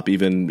the top,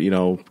 even,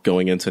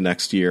 going into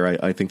next year.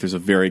 I think there's a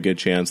very good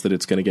chance that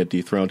it's going to get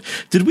dethroned.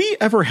 Did we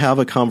ever have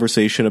a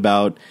conversation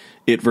about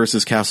It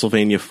versus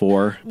Castlevania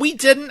 4. We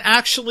didn't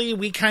actually.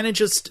 We kind of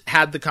just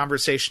had the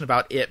conversation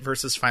about it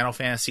versus Final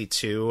Fantasy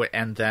 2,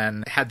 and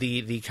then had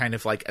the kind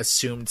of like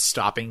assumed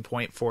stopping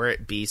point for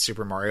it be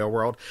Super Mario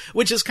World,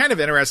 which is kind of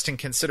interesting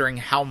considering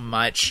how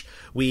much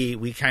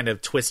we kind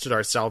of twisted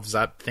ourselves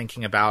up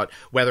thinking about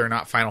whether or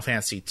not Final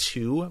Fantasy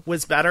 2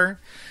 was better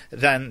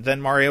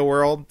than Mario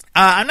World.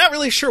 I'm not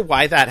really sure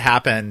why that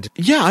happened.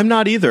 Yeah, I'm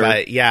not either.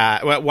 But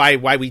yeah,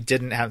 why we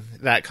didn't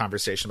have that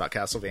conversation about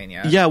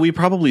Castlevania. Yeah, we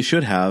probably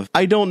should have.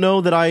 I don't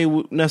know that I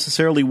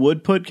necessarily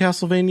would put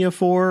Castlevania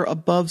 4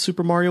 above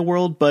Super Mario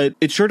World, but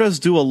it sure does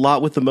do a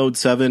lot with the Mode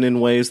 7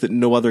 in ways that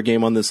no other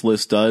game on this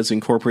list does,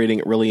 incorporating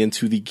it really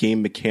into the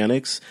game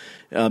mechanics,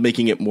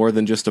 making it more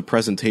than just a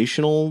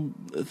presentational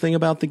thing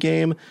about the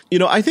game. You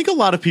know, I think a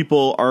lot of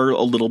people are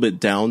a little bit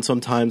down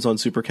sometimes on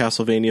Super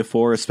Castlevania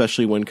 4,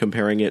 especially when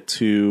comparing it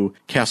to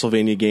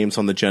Castlevania games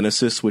on the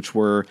Genesis, which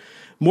were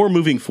more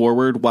moving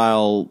forward,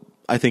 while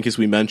I think, as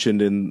we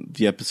mentioned in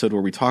the episode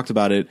where we talked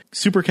about it,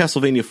 Super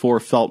Castlevania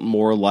 4 felt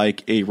more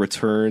like a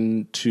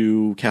return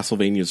to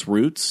Castlevania's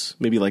roots,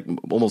 maybe like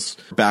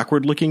almost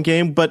backward-looking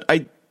game. But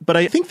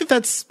I think that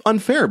that's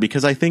unfair,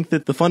 because I think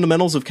that the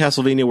fundamentals of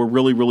Castlevania were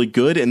really, really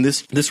good, and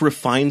this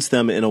refines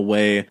them in a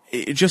way.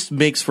 It just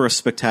makes for a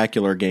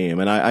spectacular game,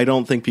 and I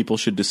don't think people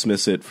should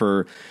dismiss it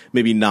for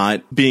maybe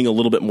not being a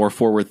little bit more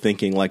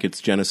forward-thinking like its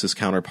Genesis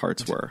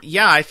counterparts were.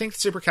 Yeah, I think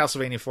Super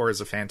Castlevania 4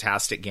 is a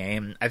fantastic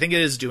game. I think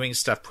it is doing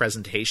stuff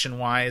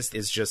presentation-wise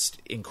is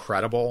just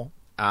incredible,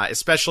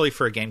 especially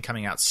for a game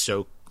coming out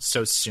so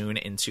soon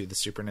into the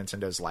Super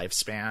Nintendo's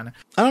lifespan.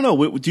 I don't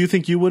know. Do you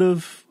think you would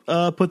have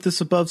put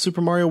this above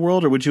Super Mario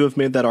World, or would you have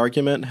made that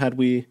argument had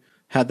we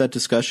had that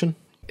discussion?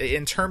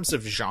 In terms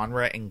of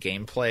genre and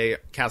gameplay,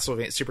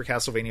 Super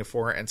Castlevania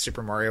 4 and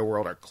Super Mario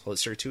World are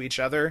closer to each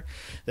other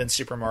than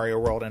Super Mario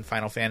World and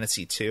Final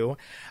Fantasy 2.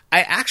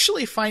 I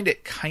actually find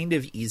it kind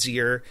of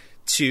easier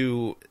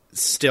to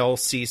still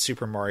see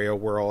Super Mario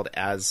World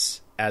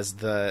as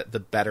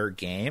the better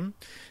game,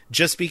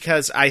 just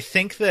because I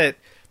think that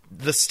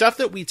the stuff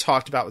that we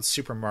talked about with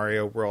Super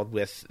Mario World,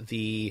 with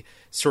the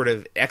sort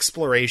of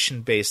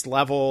exploration-based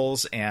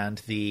levels and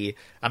the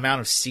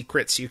amount of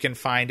secrets you can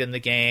find in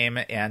the game,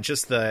 and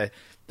just the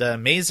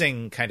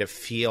amazing kind of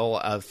feel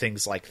of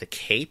things like the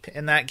cape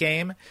in that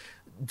game,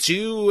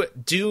 do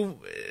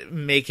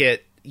make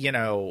it, you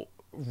know,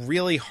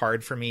 really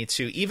hard for me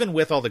to, even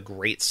with all the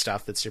great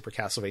stuff that Super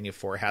Castlevania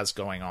 4 has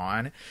going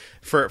on,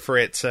 for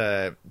it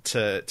to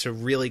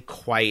really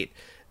quite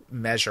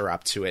measure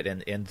up to it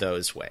in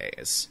those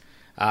ways.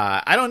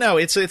 I don't know.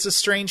 It's a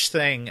strange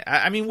thing.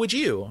 I mean, would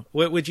you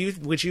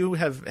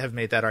have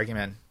made that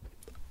argument?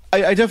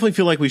 I definitely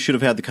feel like we should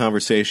have had the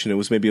conversation. It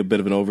was maybe a bit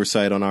of an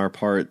oversight on our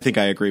part. I think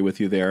I agree with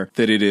you there,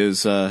 that it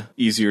is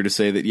easier to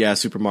say that, yeah,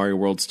 Super Mario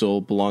World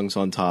still belongs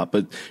on top.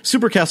 But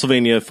Super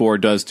Castlevania 4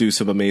 does do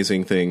some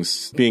amazing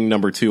things. Being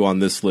number 2 on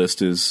this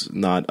list is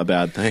not a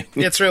bad thing.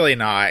 It's really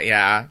not,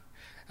 yeah.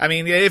 I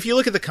mean, if you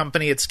look at the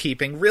company it's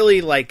keeping,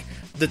 really, like,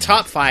 the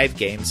top 5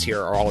 games here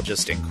are all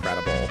just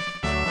incredible.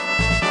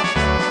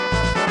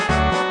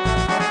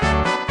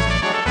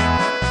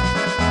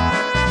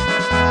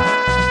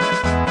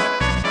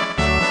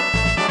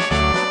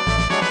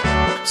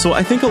 So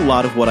I think a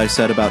lot of what I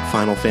said about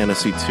Final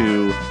Fantasy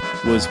II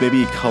was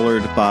maybe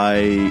colored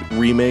by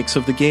remakes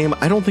of the game.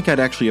 I don't think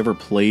I'd actually ever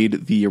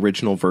played the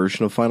original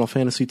version of Final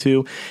Fantasy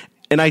II,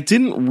 and I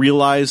didn't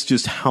realize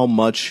just how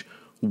much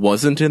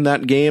wasn't in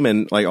that game,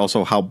 and like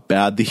also how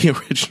bad the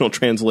original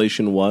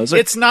translation was.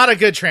 It's not a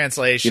good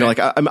translation. You know, like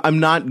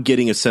I'm not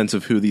getting a sense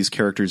of who these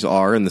characters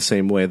are in the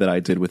same way that I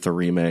did with the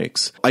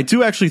remakes. I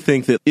do actually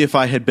think that if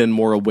I had been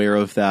more aware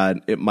of that,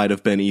 it might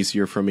have been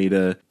easier for me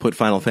to put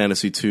Final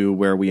Fantasy II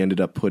where we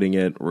ended up putting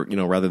it, or, you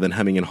know, rather than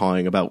hemming and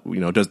hawing about, you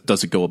know,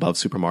 does it go above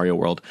Super Mario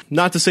World?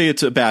 Not to say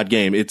it's a bad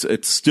game. It's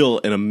still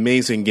an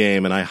amazing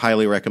game, and I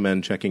highly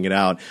recommend checking it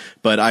out.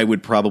 But I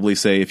would probably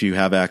say, if you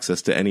have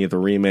access to any of the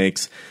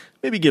remakes,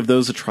 maybe give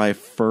those a try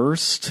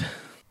first.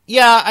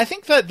 Yeah, I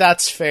think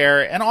that's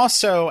fair. And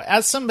also,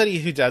 as somebody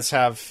who does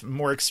have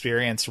more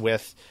experience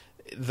with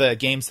the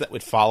games that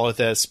would follow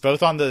this,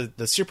 both on the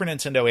Super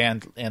Nintendo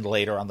and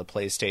later on the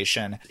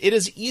PlayStation, it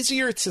is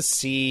easier to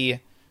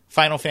see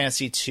Final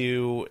Fantasy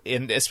II,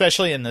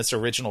 especially in this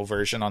original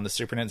version on the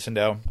Super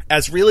Nintendo,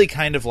 as really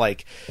kind of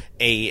like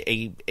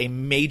a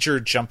major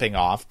jumping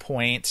off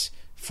point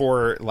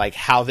for like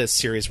how this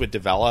series would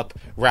develop,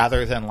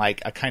 rather than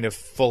like a kind of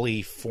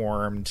fully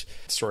formed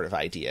sort of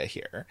idea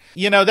here.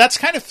 You know, that's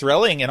kind of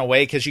thrilling in a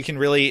way, because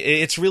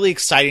it's really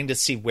exciting to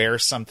see where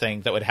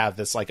something that would have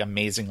this like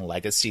amazing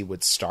legacy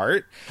would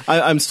start.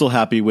 I'm still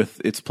happy with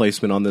its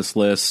placement on this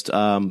list.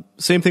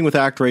 Same thing with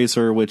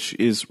ActRaiser, which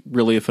is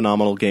really a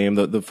phenomenal game.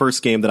 The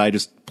first game that I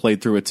just played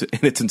through it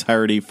in its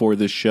entirety for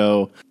this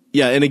show.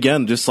 Yeah, and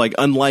again, just like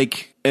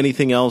unlike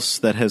anything else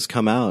that has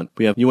come out,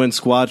 we have UN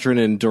Squadron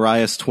and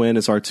Darius Twin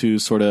as our two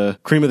sort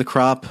of cream of the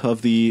crop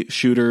of the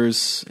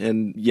shooters,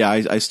 and yeah,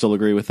 I still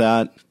agree with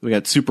that. We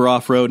got Super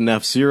Off-Road and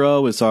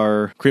F-Zero as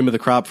our cream of the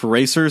crop for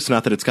racers,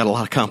 not that it's got a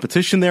lot of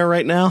competition there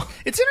right now.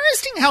 It's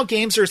interesting how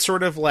games are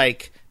sort of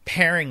like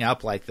pairing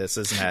up like this,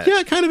 isn't it? Yeah,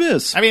 it kind of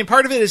is. I mean,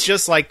 part of it is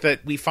just like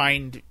that we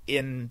find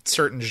in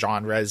certain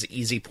genres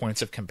easy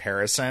points of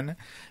comparison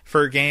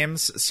for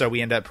games, so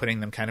we end up putting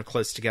them kind of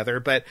close together.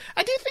 But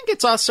I do think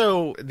it's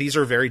also, these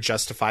are very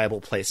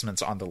justifiable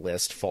placements on the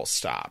list, full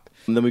stop.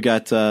 And then we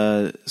got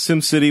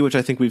SimCity, which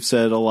I think we've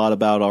said a lot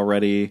about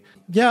already.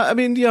 Yeah, I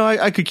mean,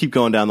 I could keep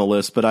going down the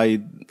list, but I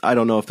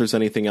don't know if there's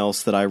anything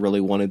else that I really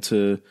wanted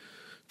to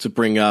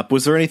bring up.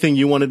 Was there anything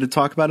you wanted to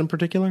talk about in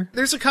particular?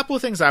 There's a couple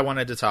of things I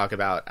wanted to talk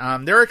about.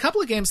 There are a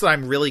couple of games that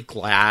I'm really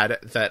glad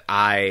that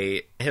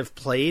I have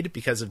played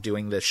because of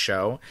doing this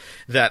show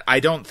that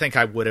I don't think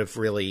I would have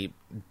really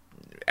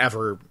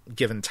ever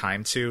given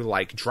time to,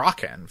 like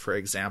Draken, for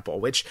example,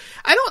 which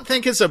I don't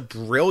think is a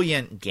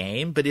brilliant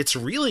game, but it's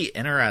really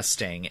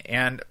interesting.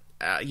 And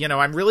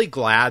I'm really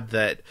glad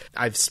that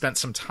I've spent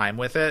some time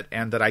with it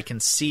and that I can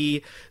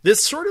see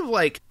this sort of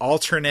like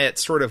alternate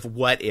sort of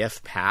what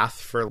if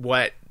path for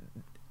what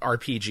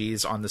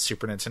RPGs on the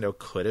Super Nintendo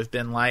could have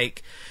been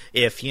like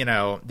if,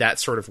 that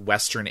sort of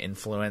Western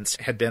influence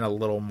had been a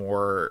little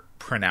more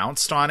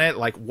pronounced on it,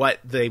 like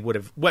what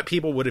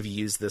people would have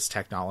used this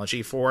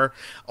technology for.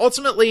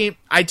 Ultimately,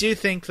 I do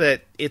think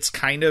that it's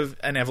kind of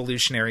an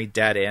evolutionary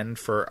dead end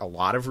for a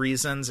lot of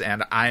reasons,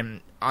 and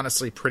I'm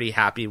honestly pretty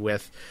happy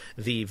with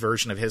the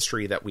version of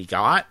history that we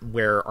got,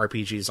 where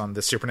RPGs on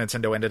the Super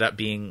Nintendo ended up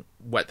being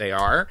what they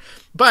are.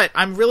 But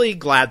I'm really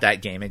glad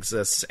that game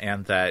exists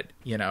and that,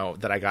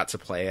 that I got to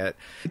play it.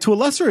 To a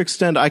lesser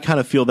extent, I kind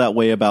of feel that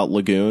way about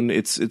Lagoon.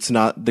 It's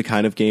not the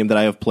kind of game that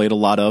I have played a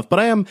lot of, but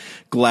I am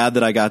glad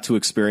that I got to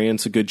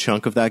experience a good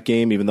chunk of that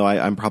game, even though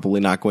I'm probably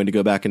not going to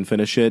go back and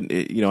finish it.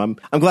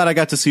 I'm glad I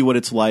got to see what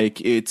it's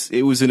like.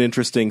 It was an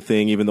interesting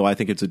thing, even though I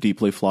think it's a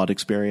deeply flawed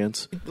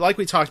experience. Like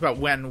we talked about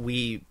when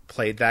we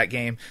played that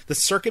game, the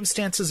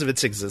circumstances of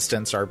its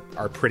existence are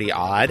pretty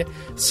odd.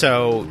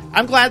 So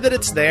I'm glad that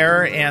it's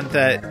there, and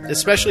that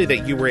especially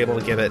that you were able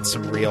to give it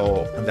some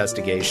real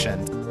investigation.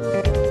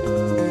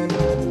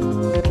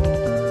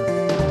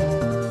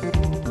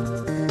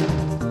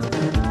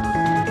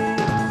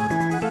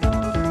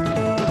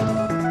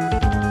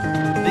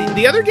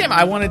 The other game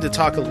I wanted to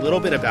talk a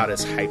little bit about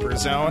is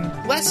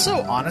Hyperzone. Less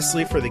so,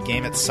 honestly, for the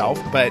game itself,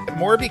 but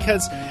more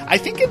because I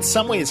think in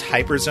some ways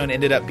Hyperzone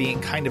ended up being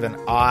kind of an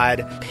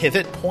odd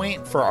pivot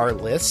point for our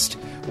list,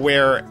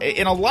 where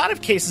in a lot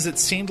of cases it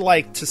seemed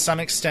like to some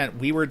extent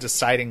we were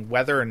deciding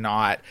whether or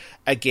not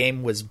a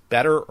game was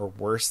better or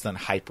worse than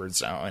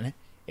Hyperzone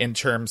in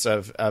terms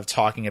of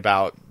talking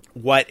about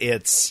what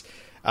its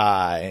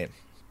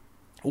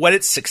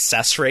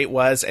success rate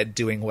was at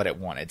doing what it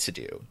wanted to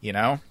do,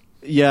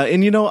 Yeah,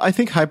 and I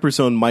think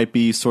Hyperzone might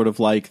be sort of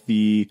like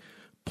the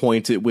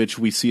point at which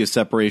we see a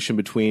separation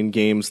between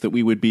games that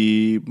we would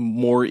be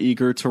more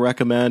eager to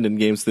recommend and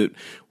games that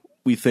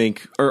we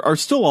think are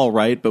still all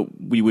right,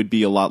 but we would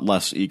be a lot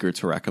less eager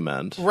to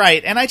recommend.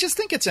 Right, and I just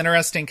think it's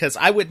interesting because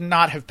I would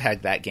not have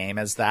pegged that game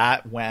as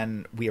that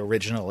when we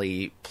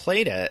originally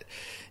played it.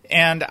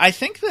 And I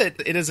think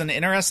that it is an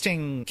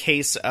interesting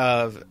case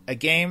of a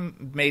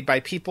game made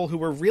by people who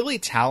were really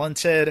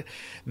talented,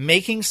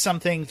 making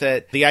something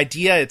that the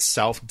idea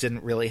itself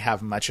didn't really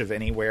have much of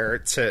anywhere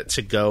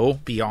to go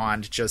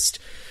beyond just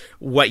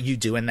what you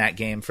do in that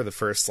game for the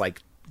first,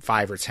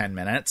 5 or 10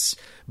 minutes,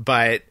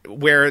 but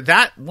where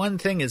that one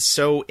thing is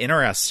so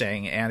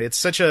interesting and it's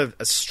such a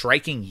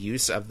striking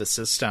use of the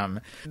system.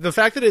 The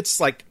fact that it's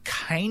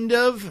kind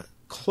of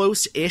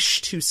close-ish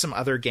to some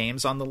other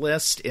games on the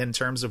list in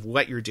terms of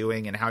what you're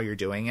doing and how you're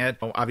doing it.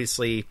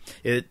 Obviously,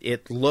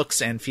 it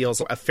looks and feels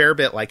a fair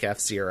bit like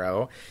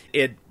F-Zero.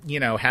 It,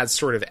 has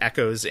sort of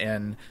echoes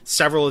in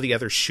several of the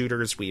other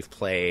shooters we've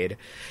played.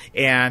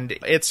 And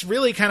it's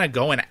really kind of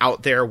going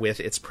out there with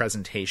its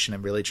presentation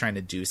and really trying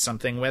to do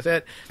something with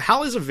it.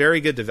 HAL is a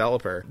very good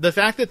developer. The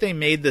fact that they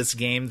made this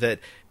game that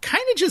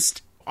kind of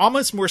just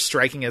almost more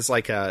striking as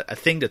a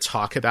thing to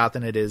talk about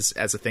than it is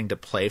as a thing to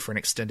play for an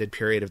extended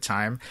period of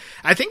time,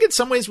 I think in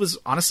some ways was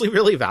honestly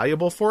really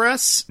valuable for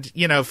us.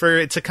 For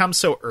it to come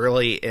so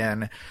early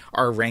in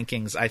our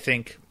rankings, I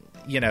think,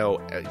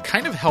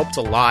 kind of helped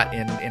a lot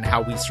in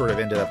how we sort of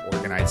ended up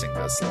organizing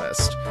this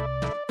list.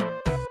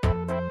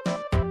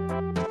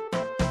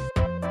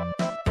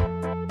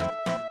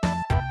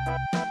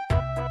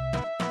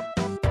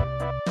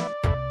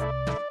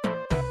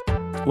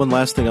 One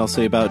last thing I'll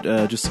say about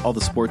just all the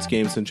sports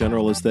games in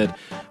general is that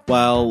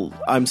while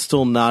I'm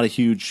still not a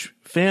huge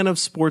fan of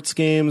sports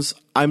games,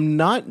 I'm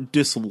not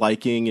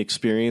disliking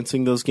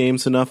experiencing those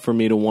games enough for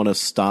me to want to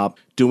stop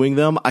doing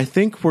them. I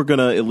think we're going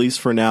to, at least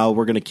for now,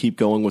 we're going to keep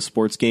going with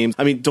sports games.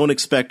 I mean, don't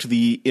expect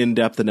the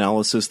in-depth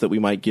analysis that we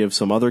might give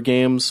some other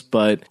games,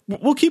 but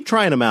we'll keep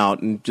trying them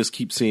out and just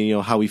keep seeing,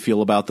 how we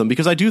feel about them.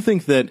 Because I do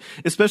think that,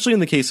 especially in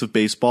the case of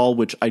baseball,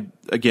 which I,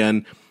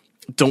 again,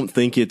 don't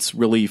think it's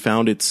really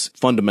found its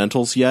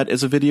fundamentals yet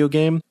as a video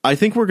game, I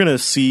think we're going to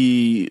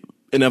see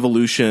an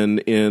evolution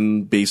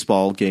in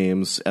baseball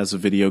games as a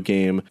video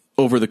game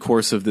over the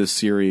course of this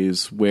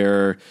series,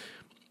 where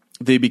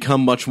they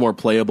become much more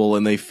playable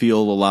and they feel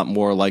a lot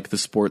more like the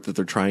sport that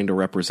they're trying to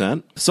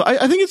represent. So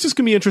I think it's just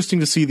going to be interesting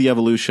to see the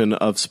evolution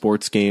of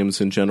sports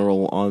games in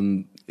general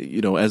on,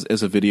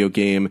 as a video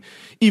game,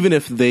 even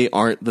if they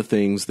aren't the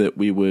things that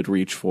we would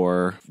reach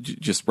for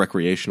just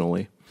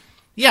recreationally.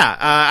 Yeah,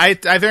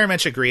 I very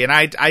much agree, and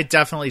I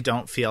definitely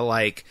don't feel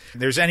like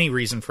there's any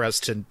reason for us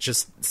to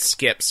just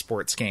skip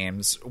sports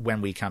games when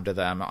we come to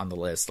them on the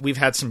list. We've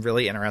had some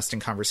really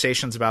interesting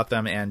conversations about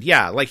them, and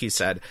yeah, like you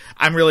said,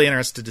 I'm really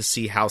interested to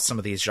see how some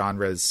of these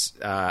genres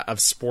of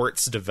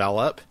sports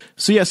develop.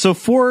 So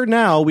for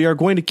now, we are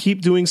going to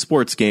keep doing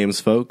sports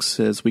games, folks,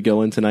 as we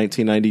go into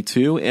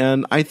 1992,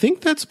 and I think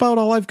that's about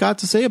all I've got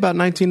to say about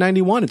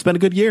 1991. It's been a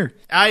good year.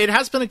 It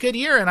has been a good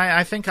year, and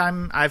I think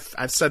I've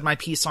said my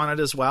piece on it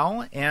as well.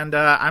 And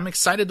I'm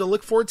excited to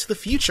look forward to the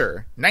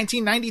future.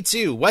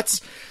 1992.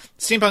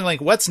 Steampunk Link,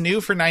 what's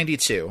new for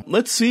 92?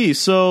 Let's see.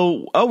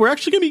 So, we're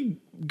actually going to be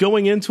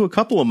going into a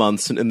couple of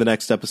months in the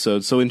next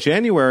episode. So in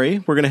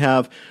January, we're going to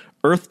have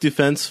Earth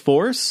Defense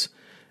Force,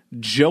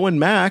 Joe and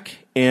Mac,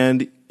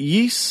 and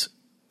Ys.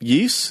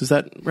 Is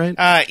that right?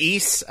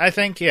 Ys, I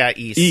think. Yeah,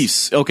 Ys.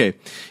 Ys. Okay.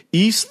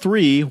 Ys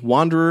 3,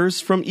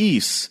 Wanderers from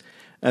Ys.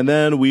 And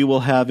then we will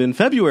have in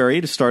February,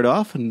 to start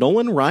off,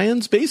 Nolan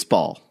Ryan's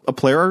Baseball, a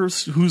player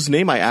whose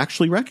name I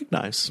actually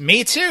recognize.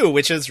 Me too,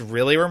 which is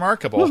really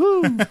remarkable.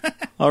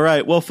 All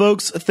right. Well,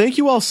 folks, thank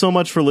you all so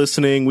much for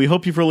listening. We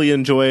hope you've really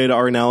enjoyed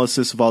our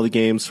analysis of all the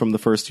games from the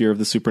first year of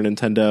the Super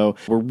Nintendo.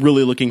 We're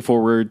really looking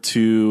forward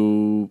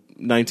to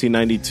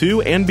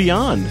 1992 and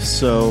beyond.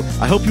 So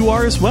I hope you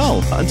are as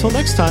well. Until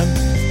next time,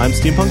 I'm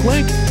Steampunk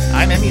Link.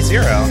 I'm Emmy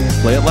Zero.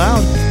 Play it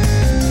loud.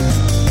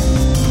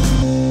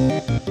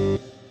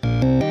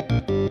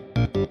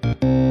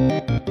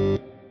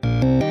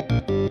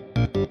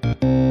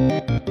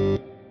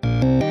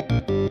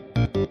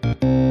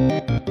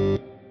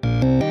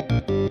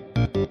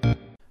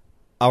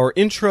 Our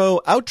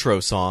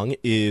intro-outro song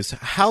is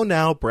How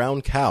Now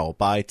Brown Cow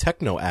by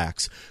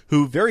Techno-Axe,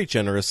 who very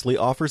generously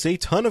offers a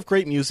ton of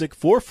great music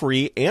for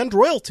free and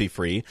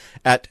royalty-free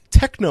at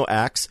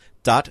technoaxe.com.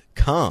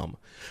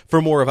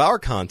 For more of our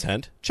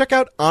content, check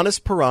out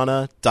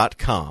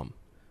honestpiranha.com.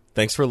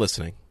 Thanks for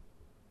listening.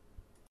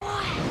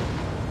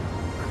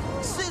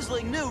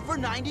 Sizzling new for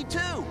 92.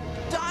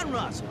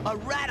 Donruss, a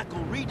radical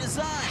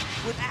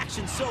redesign with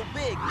action so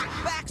big,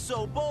 back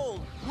so bold,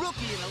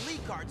 rookie and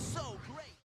elite cards so cool.